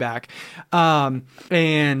brings me back.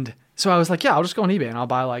 And so I was like, yeah, I'll just go on eBay and I'll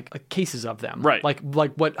buy like cases of them. Right. Like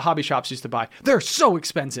what hobby shops used to buy. They're so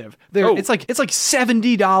expensive. It's like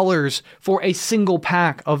 $70 for a single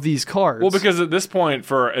pack of these cards. Well, because at this point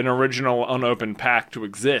for an original unopened pack to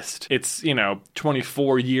exist, it's,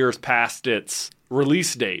 24 years past its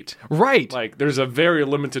release date. Right. Like there's a very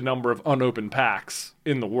limited number of unopened packs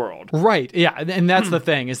in the world. Right. Yeah. And that's the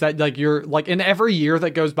thing is that like you're like in every year that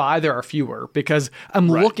goes by, there are fewer because I'm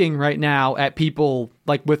looking right now at people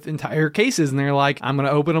like with entire cases and they're like, I'm going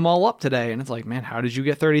to open them all up today. And it's like, man, how did you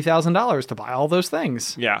get $30,000 to buy all those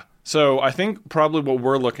things? Yeah. So I think probably what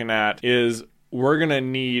we're looking at is we're going to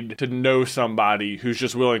need to know somebody who's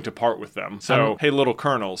just willing to part with them. So, hey, little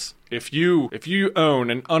colonels, if you own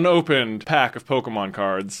an unopened pack of Pokemon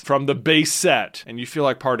cards from the base set and you feel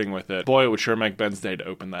like parting with it, boy, it would sure make Ben's day to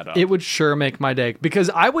open that up. It would sure make my day because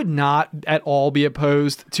I would not at all be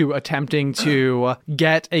opposed to attempting to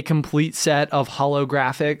get a complete set of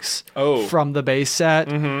holographics from the base set,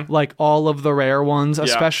 like all of the rare ones,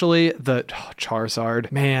 especially the Charizard.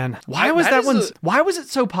 Man, why was it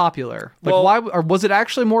so popular? Like, why? Or was it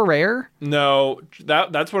actually more rare? No,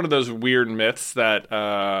 that's one of those weird myths that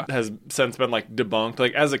has since been like debunked.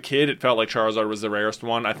 Like as a kid, it felt like Charizard was the rarest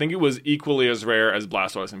one. I think it was equally as rare as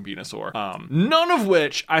Blastoise and Venusaur. None of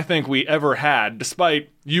which I think we ever had,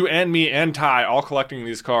 despite you and me and Ty all collecting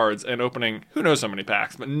these cards and opening who knows how many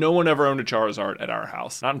packs, but no one ever owned a Charizard at our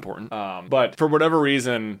house. Not important. But for whatever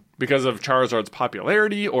reason, because of Charizard's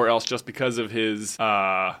popularity or else just because of his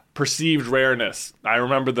perceived rareness, I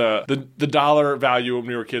remember the dollar value when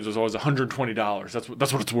we were kids was always $120.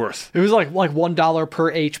 That's what it's worth. It was like $1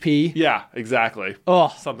 per HP. Yeah, exactly.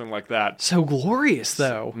 Oh, something like that. So glorious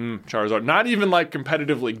though. Charizard, not even like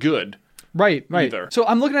competitively good. Right. Either. So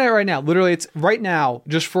I'm looking at it right now. Literally, it's right now,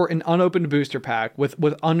 just for an unopened booster pack with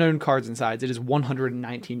unknown cards inside, it is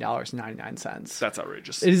 $119.99. That's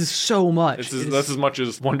outrageous. It is so much. That's as much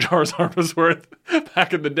as one Charizard was worth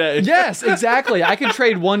back in the day. Yes, exactly. I could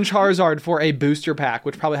trade one Charizard for a booster pack,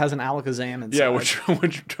 which probably has an Alakazam inside. Yeah, which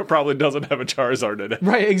probably doesn't have a Charizard in it.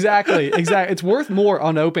 Right, exactly. It's worth more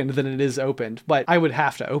unopened than it is opened, but I would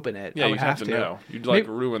have to open it. Yeah, I would have to know. You'd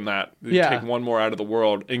ruin that. Yeah. Take one more out of the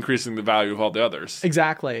world, increasing the value of all the others.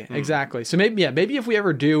 Exactly. So maybe if we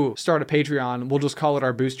ever do start a Patreon, we'll just call it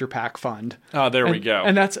our booster pack fund. Oh, there we go.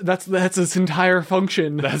 And that's its entire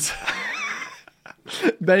function. That's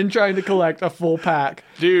Ben trying to collect a full pack.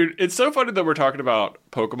 Dude, it's so funny that we're talking about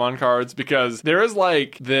Pokemon cards because there is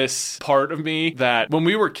like this part of me that when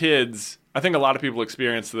we were kids, I think a lot of people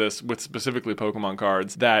experienced this with specifically Pokemon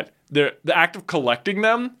cards, that the act of collecting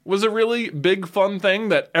them was a really big fun thing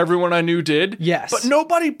that everyone I knew did. Yes. But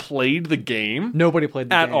nobody played the game. Nobody played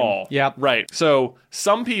the game. At all. Yep. Right. So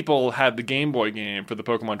some people had the Game Boy game for the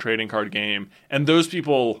Pokemon trading card game, and those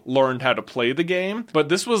people learned how to play the game. But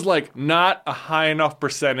this was like not a high enough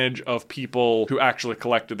percentage of people who actually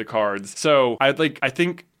collected the cards. So I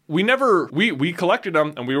think we collected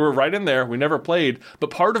them and we were right in there. We never played. But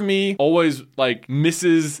part of me always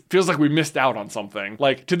feels like we missed out on something.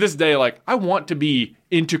 Like to this day, like I want to be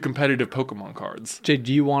into competitive Pokemon cards. Jay,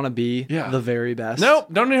 do you want to be Yeah. the very best? No,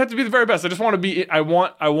 don't even have to be the very best. I just want to be. I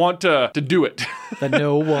want to do it. That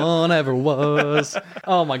no one ever was.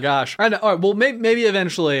 Oh my gosh. All right, well, maybe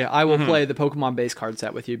eventually I will play the Pokemon base card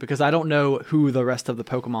set with you because I don't know who the rest of the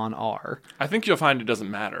Pokemon are. I think you'll find it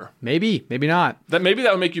doesn't matter. Maybe not. Maybe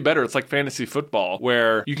that would make you better. It's like fantasy football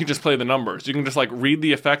where you can just play the numbers. You can just like read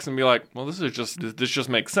the effects and be like, well, this just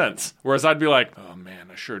makes sense. Whereas I'd be like, oh man,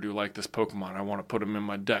 I sure do like this Pokemon. I want to put him in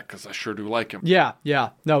my deck because I sure do like him. Yeah.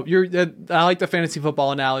 No, I like the fantasy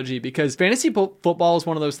football analogy because fantasy football is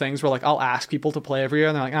one of those things where like I'll ask people to play every year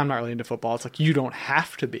and they're like, I'm not really into football. It's like, you don't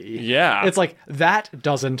have to be. Yeah. It's like, that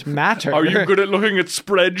doesn't matter. Are you good at looking at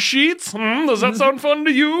spreadsheets? Does that sound fun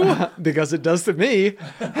to you? Because it does to me.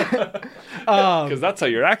 Because that's how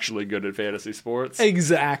you're actually good at fantasy sports.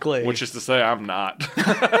 Exactly. Which is to say, I'm not.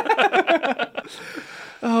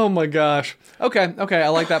 Oh my gosh. Okay. I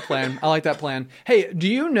like that plan. Hey, do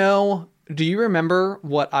you remember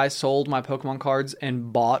what I sold my Pokemon cards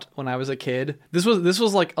and bought when I was a kid? This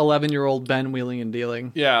was like 11-year-old Ben wheeling and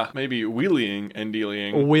dealing. Yeah, maybe wheeling and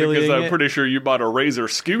dealing. Wheeling because I'm it. pretty sure you bought a Razor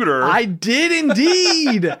scooter. I did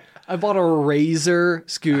indeed. I bought a Razor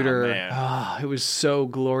scooter. Oh, man. It was so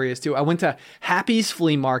glorious too. I went to Happy's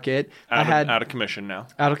Flea Market. out of commission now.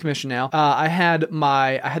 Out of commission now. I had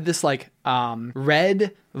this like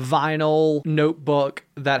red vinyl notebook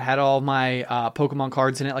that had all my Pokemon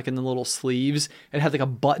cards in it, like in the little sleeves. It had like a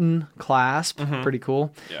button clasp. Pretty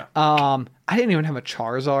cool. Yeah. I didn't even have a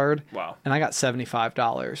Charizard. Wow. And I got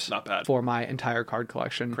 $75. Not bad. For my entire card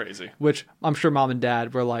collection. Crazy. Which I'm sure mom and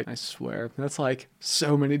dad were like, I swear, that's like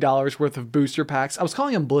so many dollars worth of booster packs. I was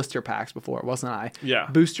calling them blister packs before, wasn't I? Yeah.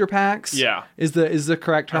 Booster packs? Yeah. Is the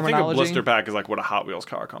correct terminology? I think a blister pack is like what a Hot Wheels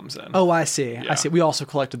car comes in. Oh, I see. Yeah. I see. We also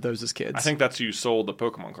collected those as kids. I think that's who you sold the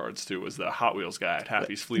Pokemon cards to, was the Hot Wheels guy at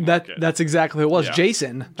Happy's Flea Market. That's exactly what it was. Yeah.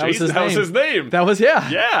 Jason. That was his name. That was Yeah.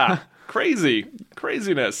 Yeah.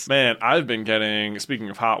 Craziness. Man, I've been getting, speaking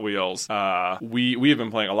of Hot Wheels, we have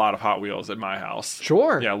been playing a lot of Hot Wheels at my house.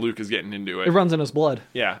 Sure. Yeah, Luke is getting into it. It runs in his blood.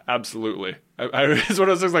 Yeah, absolutely. It's what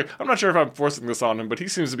I was like, I'm not sure if I'm forcing this on him, but he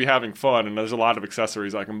seems to be having fun, and there's a lot of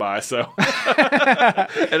accessories I can buy, so.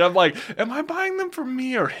 And I'm like, am I buying them for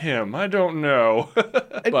me or him? I don't know.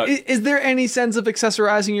 But Is there any sense of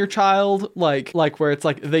accessorizing your child? Like where it's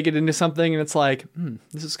like they get into something and it's like,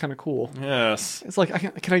 this is kind of cool. yes. It's like,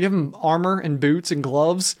 can I give him armor and boots and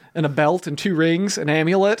gloves and a belt and 2 rings, an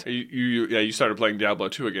amulet? You started playing Diablo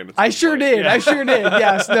 2 again. it I sounds sure like. did. Yeah. I sure did.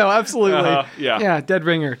 Yes. No, absolutely. Yeah. Yeah. Dead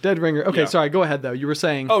ringer. Okay. Yeah. Sorry. Go ahead though. You were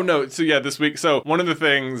saying. Oh no! So yeah, this week. So one of the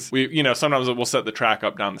things sometimes we'll set the track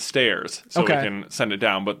up down the stairs so Okay. we can send it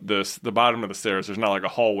down. But the bottom of the stairs, there's not like a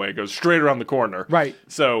hallway; it goes straight around the corner. Right.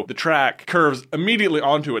 So the track curves immediately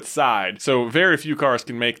onto its side. So very few cars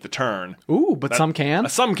can make the turn. Ooh, but some can.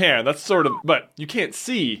 Some can. That's sort of, but you can't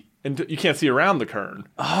see. And you can't see around the kern.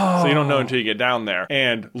 So you don't know until you get down there.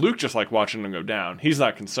 And Luke just like watching them go down. He's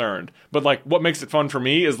not concerned. But like what makes it fun for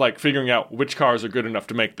me is like figuring out which cars are good enough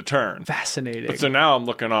to make the turn. Fascinating. But so now I'm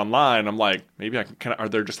looking online. I'm like, maybe are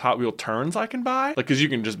there just Hot Wheel turns I can buy? Like, because you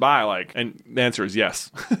can just buy and the answer is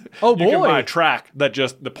yes. Oh, You can boy. buy a track that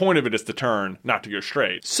just, the point of it is to turn, not to go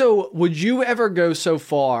straight. So, would you ever go so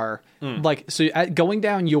far, going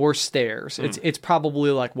down your stairs? It's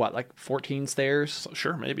probably like 14 stairs.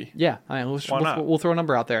 Sure, maybe. Yeah, Why not? we'll throw a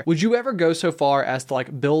number out there. Would you ever go so far as to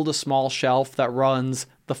like build a small shelf that runs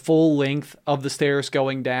the full length of the stairs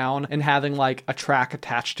going down and having like a track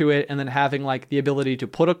attached to it and then having like the ability to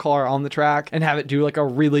put a car on the track and have it do like a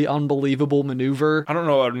really unbelievable maneuver? I don't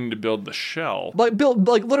know. I need to build the shell.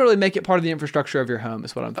 Literally make it part of the infrastructure of your home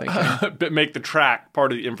is what I'm thinking. But make the track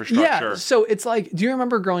part of the infrastructure. Yeah, so it's like, do you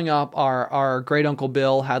remember growing up, our great uncle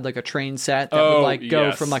Bill had like a train set that would like go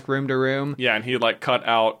yes. from like room to room? Yeah, and he like cut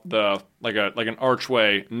out the like an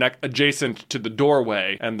archway adjacent to the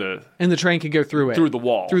doorway and the train could go through it. Through the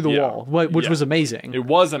wall. Which was amazing. It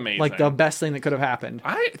was amazing. Like the best thing that could have happened.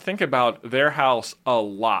 I think about their house a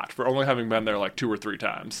lot for only having been there like 2 or 3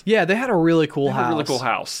 times. Yeah, they had a really cool house. A really cool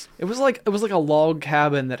house. It was like a log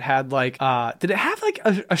cabin that had like did it have like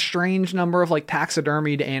a strange number of like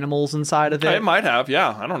taxidermied animals inside of it? It might have,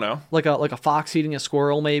 yeah. I don't know. Like a fox eating a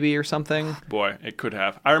squirrel maybe or something. Boy, it could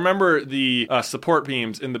have. I remember the support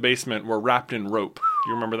beams in the basement were wrapped in rope. Do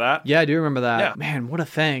you remember that? Yeah, I do remember that. Yeah. Man, what a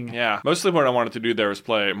thing. Yeah. Mostly what I wanted to do there was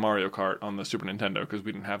play Mario Kart on the Super Nintendo because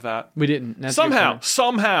we didn't have that. We didn't. That's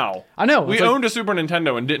Somehow. I know. We owned a Super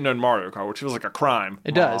Nintendo and didn't own Mario Kart, which feels like a crime.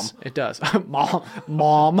 It does. It does.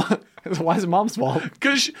 Mom. Why is it mom's fault?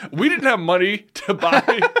 Because we didn't have money to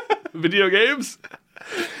buy video games.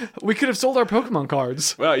 We could have sold our Pokemon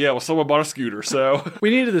cards. Well, yeah, someone bought a scooter, so We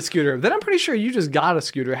needed a scooter. Then I'm pretty sure you just got a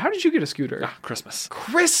scooter. How did you get a scooter? Christmas.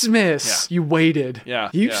 Christmas. Yeah. You waited. Yeah,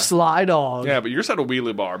 You yeah. sly dog. Yeah, but yours had a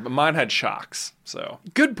wheelie bar, but mine had shocks. So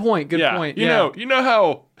Good point. Good yeah, point. you know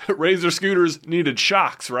how Razor scooters needed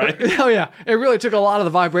shocks, right? Oh yeah. It really took a lot of the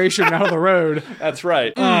vibration out of the road. That's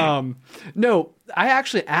right. No, I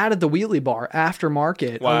actually added the wheelie bar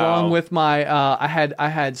aftermarket Wow. along with my. I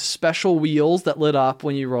had special wheels that lit up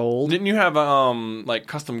when you rolled. Didn't you have like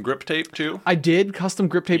custom grip tape too? I did custom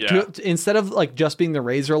grip tape Yeah. to it. Instead of like just being the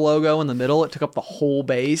Razor logo in the middle, it took up the whole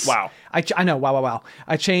base. Wow. I know. Wow.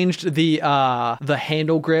 I changed the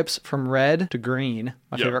handle grips from red to green,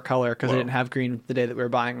 my Yep. favorite color, because I Whoa. didn't have green the day that we were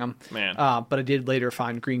buying them. Man. But I did later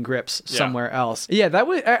find green grips somewhere else. Yeah, that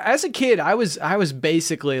was as a kid. I was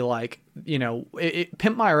basically like,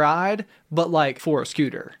 pimp my ride, but like for a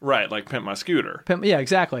scooter. Right, like Pimp My Scooter. Yeah,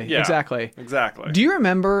 exactly. Yeah, Exactly. Exactly. Do you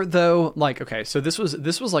remember though? Like, okay, so this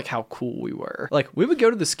was like how cool we were. Like, we would go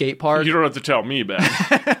to the skate park. You don't have to tell me, Ben.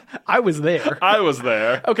 I was there. I was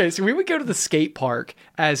there. Okay, so we would go to the skate park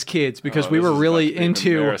as kids because we This were is really about to be an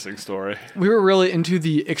into embarrassing story.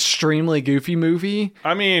 the Extremely Goofy movie.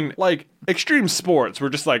 I mean, like extreme sports were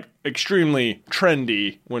just like extremely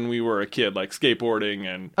trendy when we were a kid, like skateboarding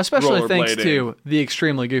and Especially thanks rollerblading. to the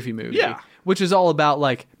Extremely Goofy movie. Yeah. Which is all about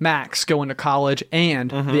like Max going to college and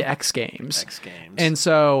the X Games. X Games. And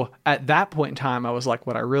so at that point in time, I was like,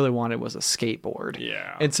 what I really wanted was a skateboard.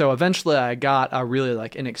 Yeah. And so eventually I got a really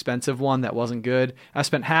like inexpensive one that wasn't good. I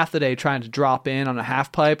spent half the day trying to drop in on a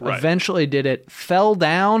half pipe. Right. Eventually did it, fell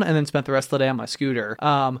down, and then spent the rest of the day on my scooter.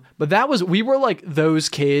 But we were like those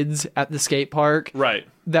kids at the skate park. Right.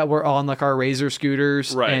 That were on like our Razor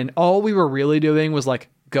scooters. Right. And all we were really doing was like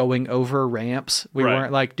going over ramps. We Right.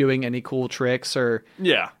 weren't like doing any cool tricks or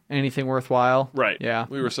Yeah. anything worthwhile. Right. Yeah.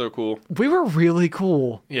 We were so cool. We were really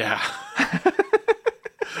cool. Yeah.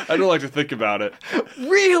 I don't like to think about it.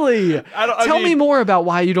 Really? Tell me mean- more about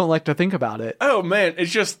why you don't like to think about it. Oh man,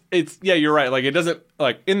 yeah, you're right. Like it doesn't,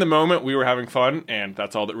 like in the moment we were having fun and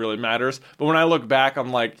that's all that really matters. But when I look back,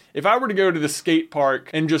 I'm like, if I were to go to the skate park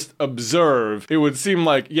and just observe, it would seem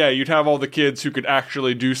like, yeah, you'd have all the kids who could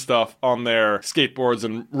actually do stuff on their skateboards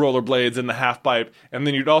and rollerblades and the half pipe. And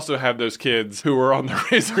then you'd also have those kids who were on the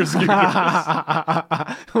Razor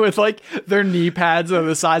scooters. With like their knee pads are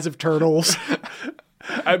the size of turtles.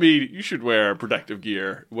 I mean, you should wear protective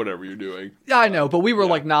gear, whatever you're doing. Yeah, I know, but we were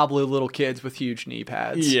like knobbly little kids with huge knee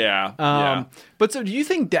pads. Yeah. But so do you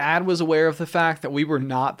think Dad was aware of the fact that we were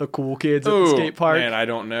not the cool kids at the Ooh, skate park? man, I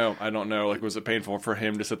don't know. Like, was it painful for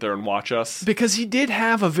him to sit there and watch us? Because he did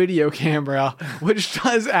have a video camera, which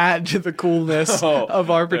does add to the coolness of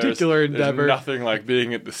our particular endeavor. There's nothing like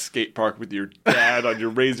being at the skate park with your dad on your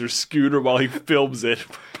Razor scooter while he films it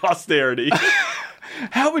for posterity.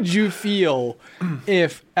 How would you feel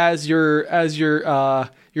if, as your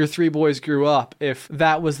three boys grew up, if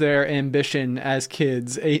that was their ambition as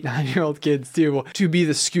kids, 8-9-year-old kids to be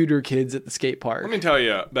the scooter kids at the skate park? Let me tell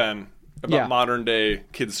you, Ben, about Yeah. modern day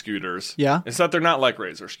kid scooters. Yeah? It's that they're not like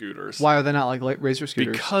Razor scooters. Why are they not like Razor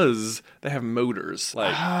scooters? Because they have motors.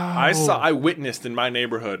 Like I witnessed in my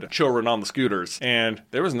neighborhood children on the scooters, and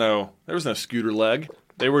there was no scooter leg.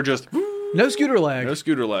 They were just No scooter leg. no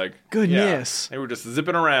scooter leg. Goodness. Yeah, they were just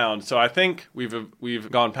zipping around. So I think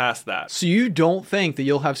we've gone past that. So you don't think that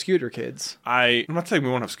you'll have scooter kids? I'm not saying we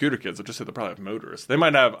won't have scooter kids. I'll just say they'll probably have motors. They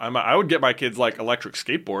might have. I would get my kids like electric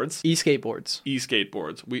skateboards, E-skateboards.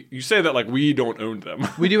 e-skateboards. You say that like we don't own them.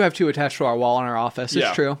 We do have two attached to our wall in our office. It's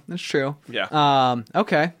Yeah. true. It's true. Yeah.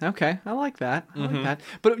 Okay. I like that. I like that.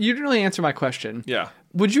 But you didn't really answer my question. Yeah.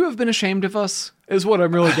 Would you have been ashamed of us? Is what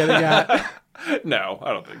I'm really getting at. No,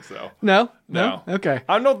 I don't think so. No? No. Okay.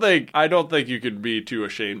 I don't think you could be too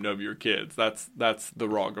ashamed of your kids. That's the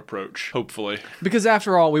wrong approach. Hopefully. Because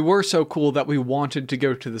after all, we were so cool that we wanted to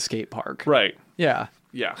go to the skate park. Right. Yeah.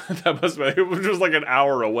 Yeah. That must be. It was just like an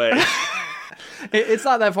hour away. It's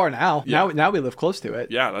not that far now. Yeah. Now we live close to it.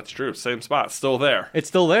 Yeah, that's true. Same spot, still there. It's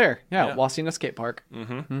still there. Yeah. Yeah. Wasena Skate Park. I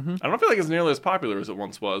don't feel like it's nearly as popular as it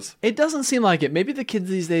once was. It doesn't seem like it. Maybe the kids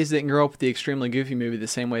these days didn't grow up with the Extremely Goofy movie the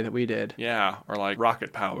same way that we did. Yeah, or like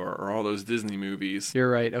Rocket Power or all those Disney movies. You're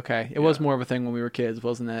right. Okay. It was more of a thing when we were kids,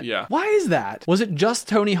 wasn't it? Yeah. Why is that? Was it just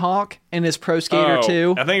Tony Hawk and his Pro Skater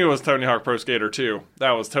 2? I think it was Tony Hawk Pro Skater 2.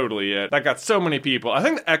 That was totally it. That got so many people. I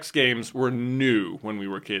think the X Games were new when we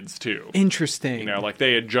were kids too. Interesting. You know, like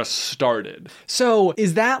they had just started. So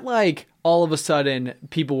is that like all of a sudden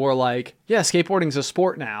people were like, yeah, skateboarding's a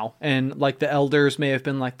sport now. And like the elders may have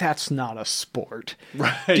been like, that's not a sport.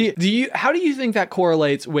 Right. How do you think that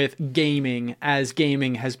correlates with gaming as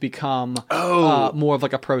gaming has become more of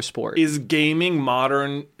like a pro sport? Is gaming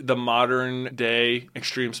the modern day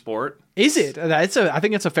extreme sport? Is it? I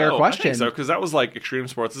think it's a fair question. I think so, because that was like extreme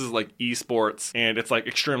sports. This is like esports, and it's like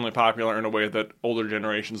extremely popular in a way that older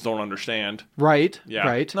generations don't understand. Right. Yeah.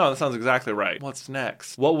 Right. No, that sounds exactly right. What's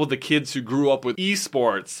next? What will the kids who grew up with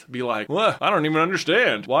esports be like? Well, I don't even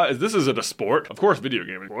understand. Why? This isn't a sport. Of course, video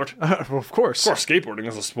gaming is a sport. Of course. Of course, skateboarding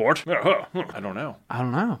is a sport. I don't know.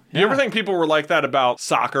 Yeah. You ever think people were like that about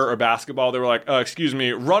soccer or basketball? They were like, excuse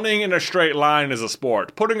me, running in a straight line is a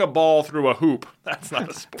sport. Putting a ball through a hoop, that's not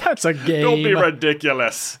a sport. That's a game. Don't be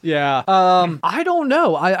ridiculous. Yeah. I don't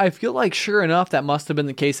know. I feel like sure enough that must have been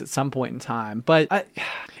the case at some point in time. But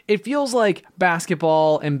it feels like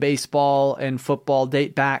basketball and baseball and football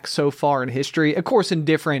date back so far in history. Of course, in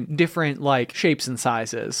different like shapes and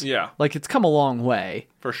sizes. Yeah. Like it's come a long way.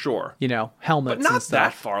 For sure. You know, helmets But not and stuff.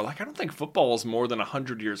 that far. Like, I don't think football is more than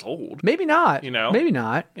 100 years old. Maybe not. You know? Maybe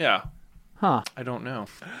not. Yeah. Huh. I don't know.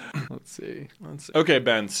 Let's see. Okay,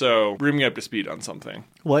 Ben, so bring me up to speed on something.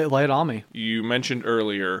 Lay it on me. You mentioned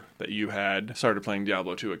earlier that you had started playing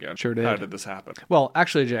Diablo 2 again. Sure did. How did this happen? Well,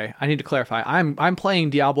 actually, Jay, I need to clarify. I'm playing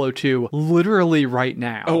Diablo 2 literally right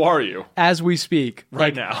now. Oh, are you? As we speak.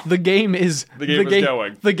 Right now. The game is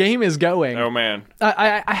going. The game is going. Oh, man.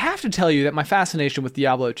 I have to tell you that my fascination with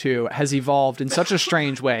Diablo 2 has evolved in such a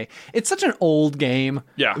strange way. It's such an old game.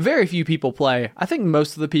 Yeah. Very few people play. I think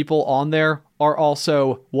most of the people on there are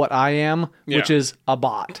also what I am, which Yeah. is a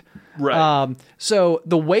bot. Right. So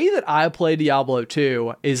the way that I play Diablo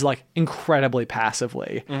 2 is like incredibly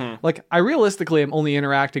passively. Like I realistically am only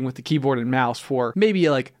interacting with the keyboard and mouse for maybe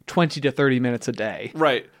like 20 to 30 minutes a day.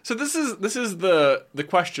 Right. So this is the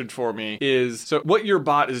question for me is, so what your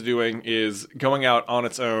bot is doing is going out on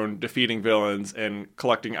its own, defeating villains and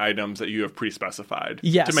collecting items that you have pre-specified.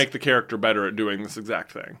 Yes. To make the character better at doing this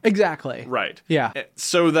exact thing. Exactly. Right. Yeah.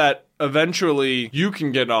 So that eventually you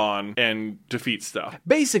can get on and defeat stuff.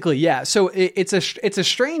 Basically, yeah. So it's a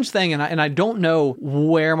strange thing, and I don't know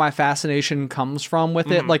where my fascination comes from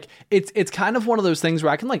with it. Like it's kind of one of those things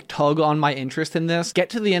where I can like tug on my interest in this, get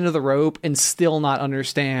to the end of the rope, and still not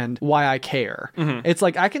understand why I care. It's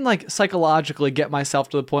like I can like psychologically get myself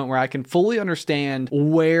to the point where I can fully understand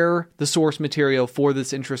where the source material for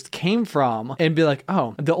this interest came from, and be like,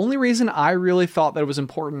 oh, the only reason I really thought that it was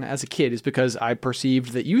important as a kid is because I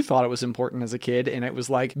perceived that you thought it was important as a kid, and it was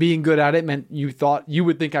like being good at it meant you thought you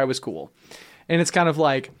would think I was cool. And it's kind of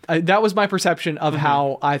like, that was my perception of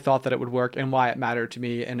how I thought that it would work and why it mattered to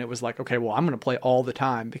me. And it was like, okay, well, I'm going to play all the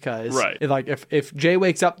time because if Jay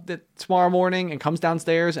wakes up tomorrow morning and comes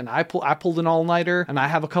downstairs and I pulled an all-nighter and I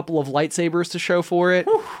have a couple of lightsabers to show for it,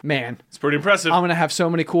 man, It's pretty impressive. I'm going to have so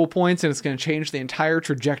many cool points and it's going to change the entire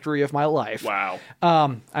trajectory of my life. Wow.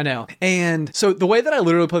 I know. And so the way that I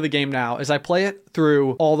literally play the game now is I play it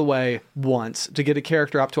through all the way once to get a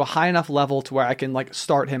character up to a high enough level to where I can like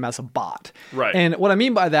start him as a bot. Right. And what I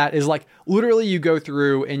mean by that is like literally you go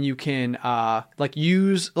through and you can like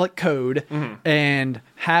use like code and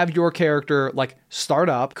have your character like start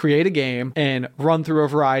up, create a game, and run through a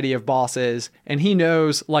variety of bosses. And he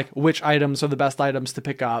knows like which items are the best items to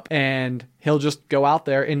pick up. And he'll just go out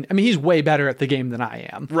there. And I mean, he's way better at the game than I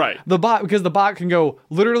am. Right. Because the bot can go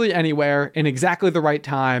literally anywhere in exactly the right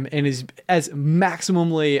time and is as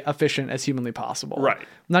maximally efficient as humanly possible. Right.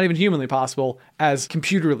 Not even humanly possible, as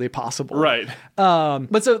computerly possible. Right.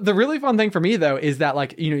 But so the really fun thing for me though is that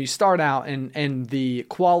like, you start out and the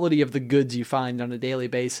quality of the goods you find on a daily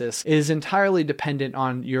basis is entirely dependent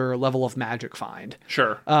on your level of magic find.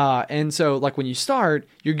 Sure. And so like when you start,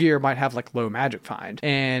 your gear might have like low magic find.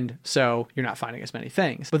 And so you're not finding as many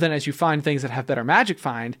things. But then as you find things that have better magic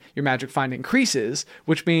find, your magic find increases,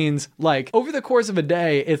 which means like over the course of a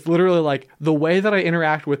day, it's literally like the way that I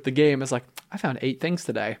interact with the game is like, I found 8 things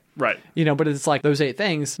today. Right. But it's like those 8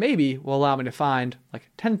 things maybe will allow me to find like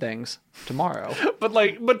 10 things tomorrow.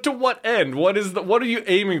 But to what end? What are you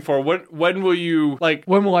aiming for? When will you like?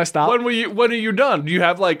 When will I stop? When are you done? Do you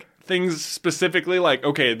have like things specifically like,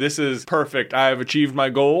 okay, this is perfect, I have achieved my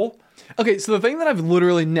goal? Okay, so the thing that I've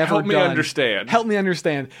literally never Help me understand. Help me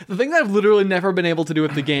understand. The thing that I've literally never been able to do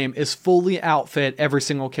with the game is fully outfit every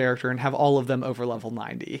single character and have all of them over level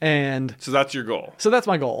 90. And So that's your goal. so that's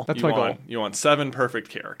my goal. That's my goal. You want 7 perfect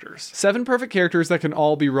characters. 7 perfect characters that can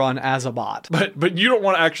all be run as a bot. But you don't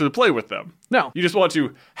want to actually play with them. No. You just want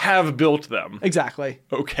to have built them. Exactly.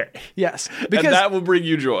 Okay. Yes. And Because that will bring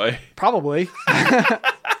you joy. probably.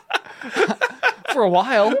 for a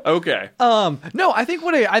while. Okay. No, I think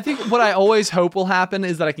what I always hope will happen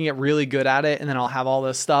is that I can get really good at it, and then I'll have all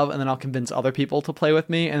this stuff, and then I'll convince other people to play with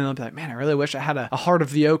me, and then they'll be like, man, I really wish I had a Heart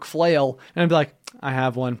of the Oak flail. And I'd be like, I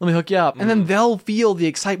have one. Let me hook you up. And then they'll feel the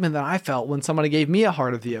excitement that I felt when somebody gave me a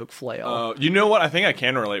Heart of the Oak flail. You know what? I think I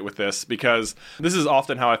can relate with this because this is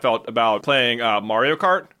often how I felt about playing Mario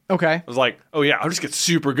Kart. Okay. I was like, oh yeah, I'll just get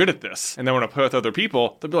super good at this. And then when I play with other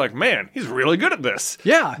people, they'll be like, man, he's really good at this.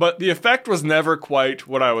 Yeah. But the effect was never quite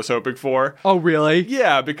what I was hoping for. Oh, really?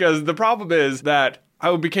 Yeah, because the problem is that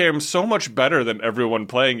I became so much better than everyone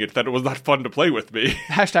playing it that it was not fun to play with me.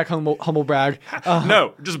 Hashtag humble brag.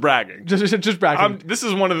 No, just bragging. Just bragging. This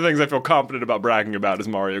is one of the things I feel confident about bragging about is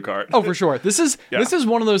Mario Kart. Oh, for sure. This is Yeah.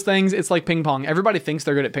 one of those things. It's like ping pong. Everybody thinks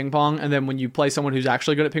they're good at ping pong, and then when you play someone who's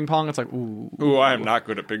actually good at ping pong, it's like, ooh. Ooh, I am not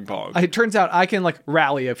good at ping pong. It turns out I can like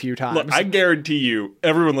rally a few times. Look, I guarantee you,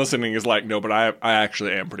 everyone listening is like, no, but I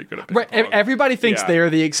actually am pretty good at ping Right, pong. everybody thinks Yeah. they're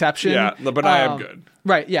the exception. Yeah, but I am good.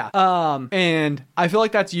 Right, yeah. And I feel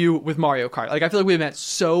like that's you with Mario Kart. Like, I feel like we've met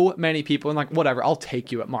so many people and like, whatever, I'll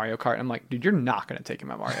take you at Mario Kart. I'm like, dude, you're not going to take him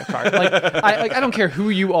at Mario Kart. I don't care who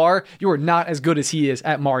you are not as good as he is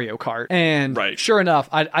at Mario Kart. And Right. sure enough,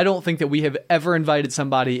 I don't think that we have ever invited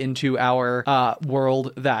somebody into our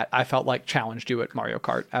world that I felt like challenged you at Mario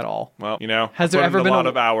Kart at all. Well, you know, Has there I put in ever been a lot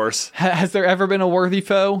of hours? Has there ever been a worthy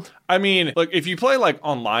foe? I mean, look, if you play like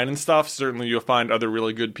online and stuff, certainly you'll find other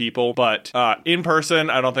really good people. But in person,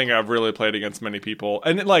 I don't think I've really played against many people.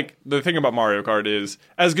 And like the thing about Mario Kart is,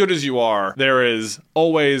 as good as you are, there is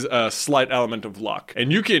always a slight element of luck,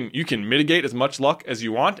 and you can mitigate as much luck as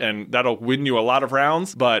you want, and that'll win you a lot of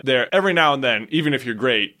rounds. But there, every now and then, even if you're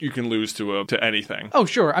great, you can lose to anything. Oh,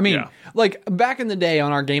 sure. I mean, Yeah. like back in the day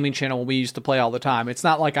on our gaming channel, we used to play all the time. It's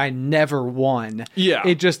not like I never won. Yeah.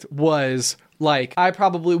 It just was like I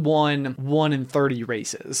probably won 1 in 30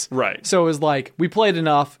 races. Right. So it was like we played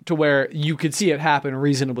enough to where you could see it happen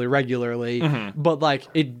reasonably regularly, but like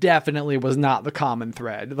it definitely was not the common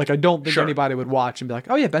thread. Like I don't think Sure. anybody would watch and be like,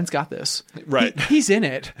 "Oh yeah, Ben's got this." Right. He's in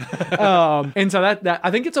it. And so that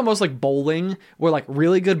I think it's almost like bowling, where like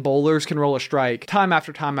really good bowlers can roll a strike time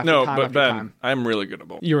after time after No, time but after Ben, time. I'm really good at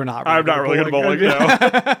bowling. You're not. I'm not really good at bowling.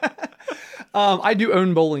 No. I do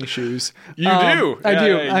own bowling shoes. You do. I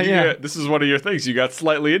do. Yeah. This is one of your things. You got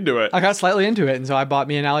slightly into it. I got slightly into it, and so I bought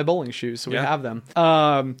me an Alley bowling shoes, so we Yeah. have them.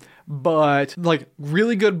 But like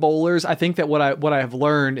really good bowlers, I think that what I have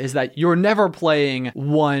learned is that you're never playing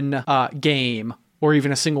one game or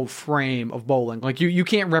even a single frame of bowling. Like you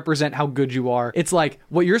can't represent how good you are. It's like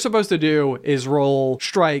what you're supposed to do is roll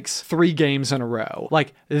strikes 3 games in a row.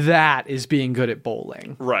 Like that is being good at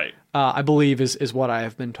bowling. Right. I believe is what I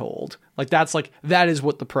have been told. Like that is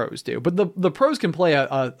what the pros do. But the pros can play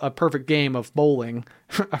a perfect game of bowling,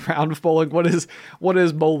 a round of bowling. What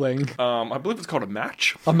is bowling? I believe it's called a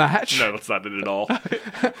match. A match? No, that's not it at all.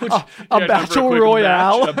 A battle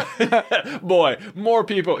royale. Boy, more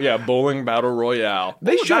people. Yeah, bowling battle royale.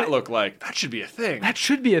 They What would that should- look like? That should be a thing. That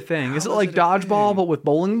should be a thing. Is it like dodgeball but with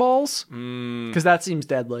bowling balls? Because that seems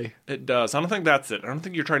deadly. It does. I don't think that's it. I don't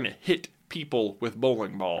think you're trying to hit people with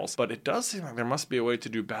bowling balls, but it does seem like there must be a way to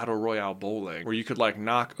do battle royale bowling where you could like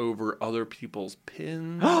knock over other people's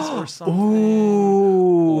pins or something.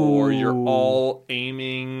 Or you're all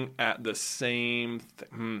aiming at the same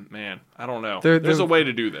thing. Man, I don't know. There's a way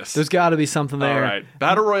to do this. There's got to be something there. All right,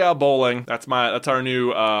 battle royale bowling. That's our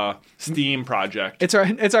new Steam project. It's our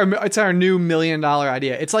new $1 million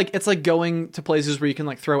idea. It's like going to places where you can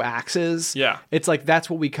like throw axes. Yeah. It's like that's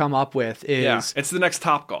what we come up with is Yeah, it's the next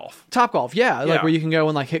Topgolf. Topgolf. Yeah, like Yeah. where you can go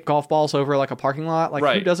and like hit golf balls over like a parking lot. Like who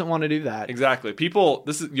Right. doesn't want to do that? Exactly. People,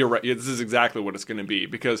 you're right. This is exactly what it's going to be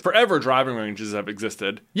because forever driving ranges have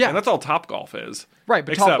existed. Yeah. and that's all Topgolf is. Right,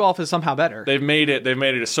 but Except Topgolf is somehow better. They've made it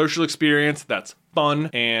a social experience that's fun,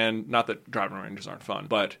 and not that driving ranges aren't fun,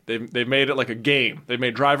 but they've made it like a game. They've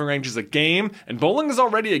made driving ranges a game, and bowling is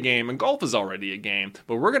already a game, and golf is already a game.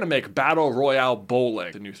 But we're gonna make battle royale bowling.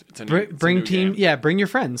 It's a new Bring team. game. Yeah, bring your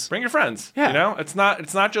friends. Bring your friends. Yeah. You know, it's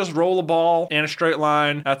not just roll a ball and a straight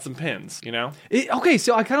line at some pins. You know. Okay,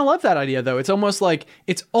 so I kind of love that idea though. It's almost like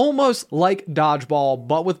dodgeball,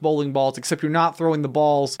 but with bowling balls, except you're not throwing the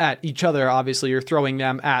balls at each other. Obviously, you're throwing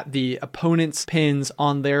them at the opponent's pins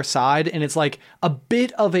on their side, and it's like a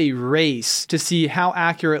bit of a race to see how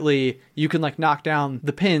accurately you can like knock down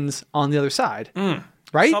the pins on the other side.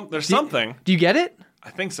 Right? There's something. Do you get it? I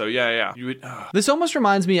think so. Yeah. You would. This almost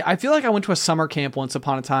reminds me, I feel like I went to a summer camp once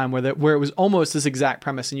upon a time where it was almost this exact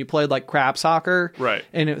premise, and you played like crab soccer. Right.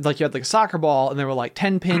 And it, like you had like a soccer ball, and there were like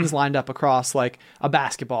 10 pins lined up across like a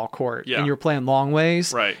basketball court. Yeah. And you were playing long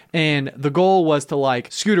ways. Right. And the goal was to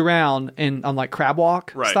like scoot around and on like crab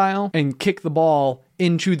walk style and kick the ball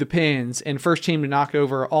into the pins, and first team to knock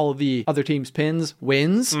over all of the other team's pins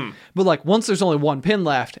wins. But like once there's only one pin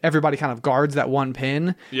left, everybody kind of guards that one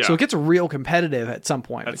pin. Yeah. So it gets real competitive at some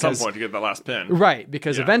point. At some point to get that last pin. Right,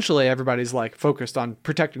 because eventually everybody's like focused on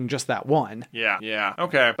protecting just that one. Yeah.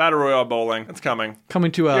 Okay, Battle Royale bowling. It's coming.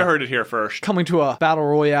 Coming to You a heard it here first. coming to a battle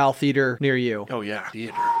royale theater near you. Oh yeah,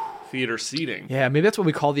 theater seating. Yeah, maybe that's what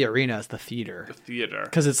we call the arena, as the theater. The theater.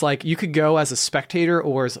 Because it's like you could go as a spectator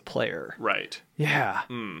or as a player. Right. Yeah.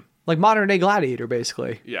 Like modern day Gladiator,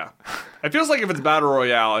 basically. Yeah. It feels like if it's Battle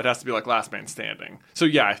Royale, it has to be like Last Man Standing. So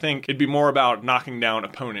yeah, I think it'd be more about knocking down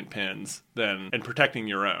opponent pins and protecting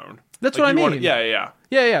your own. That's Like, what I mean.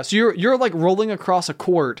 Yeah. So you're like rolling across a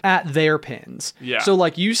court at their pins. Yeah. So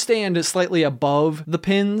like you stand slightly above the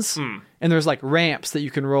pins, and there's like ramps that you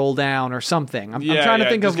can roll down or something. I'm trying to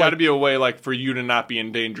think There's of got like, to be a way like for you to not be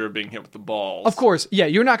in danger of being hit with the balls. of course, yeah,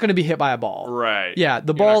 you're not going to be hit by a ball. Right. Yeah,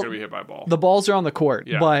 the You're ball. not gonna be hit by a ball. The balls are on the court,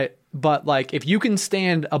 Yeah. but like if you can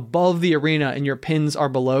stand above the arena and your pins are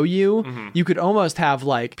below you, you could almost have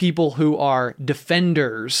like people who are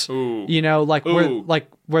defenders. Ooh. You know, like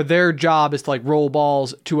where their job is to like roll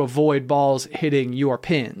balls to avoid balls hitting your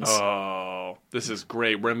pins. Oh, this is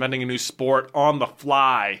great. We're inventing a new sport on the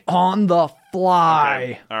fly. On the fly.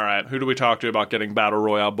 Okay. All right. Who do we talk to about getting Battle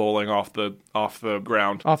Royale bowling off the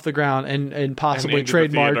ground? Off the ground and possibly And into the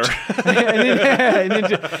trademarked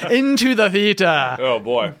and into the theater. Oh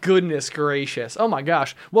boy. Goodness gracious. Oh my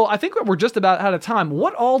gosh. Well, I think we're just about out of time.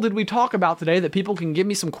 What all did we talk about today that people can give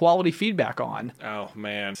me some quality feedback on? Oh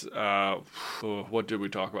man. What did we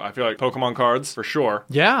talk about? I feel like Pokemon cards for sure.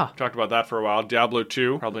 Yeah. Talked about that for a while. Diablo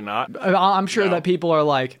 2, probably not. I'm sure No. that people are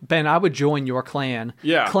like, Ben, I would join your clan.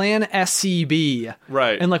 Yeah. Clan SCB.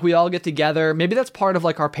 Right. And like we all get together. Maybe that's part of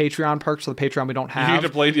like our Patreon perks for the Patreon we don't have. You need to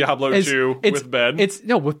play Diablo 2 with Ben.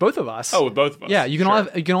 With both of us. Oh, with both of us. Yeah, you can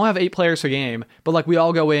Sure. all have 8 players per game, but like we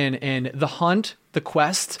all go in and the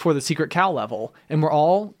quest for the secret cow level, and we're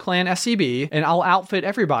all clan SCB, and I'll outfit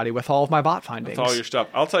everybody with all of my bot findings. That's all your stuff.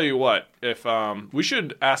 I'll tell you what, if we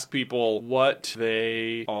should ask people what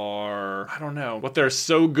they are, I don't know, what they're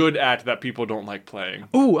so good at that people don't like playing.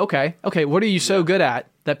 Ooh, okay. What are you so good at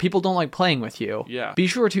that people don't like playing with you? Yeah. Be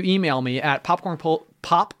sure to email me at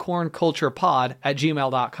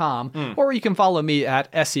popcornculturepod@gmail.com, or you can follow me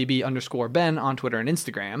at SCB_Ben on Twitter and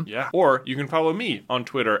Instagram. Yeah. Or you can follow me on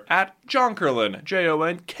Twitter at John Kerlin,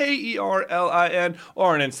 JONKERLIN,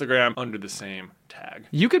 or on Instagram under the same tag.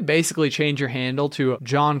 You could basically change your handle to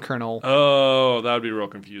John Kernel. Oh, that would be real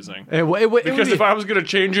confusing. Because If I was going to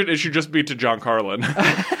change it, it should just be to John Carlin.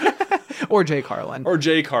 or Jay Carlin. Or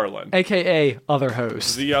Jay Carlin. AKA other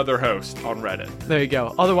host. The other host on Reddit. There you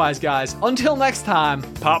go. Otherwise, guys, until next time,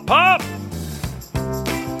 Pop, pop!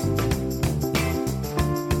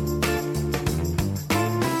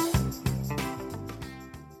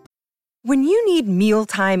 When you need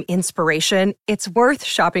mealtime inspiration, it's worth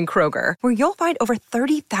shopping Kroger, where you'll find over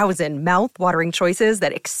 30,000 mouth-watering choices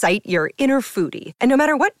that excite your inner foodie. And no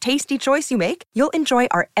matter what tasty choice you make, you'll enjoy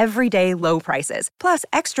our everyday low prices, plus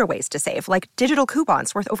extra ways to save, like digital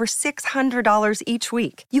coupons worth over $600 each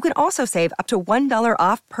week. You can also save up to $1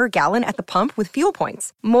 off per gallon at the pump with fuel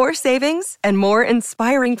points. More savings and more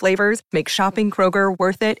inspiring flavors make shopping Kroger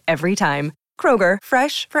worth it every time. Kroger,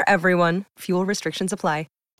 fresh for everyone. Fuel restrictions apply.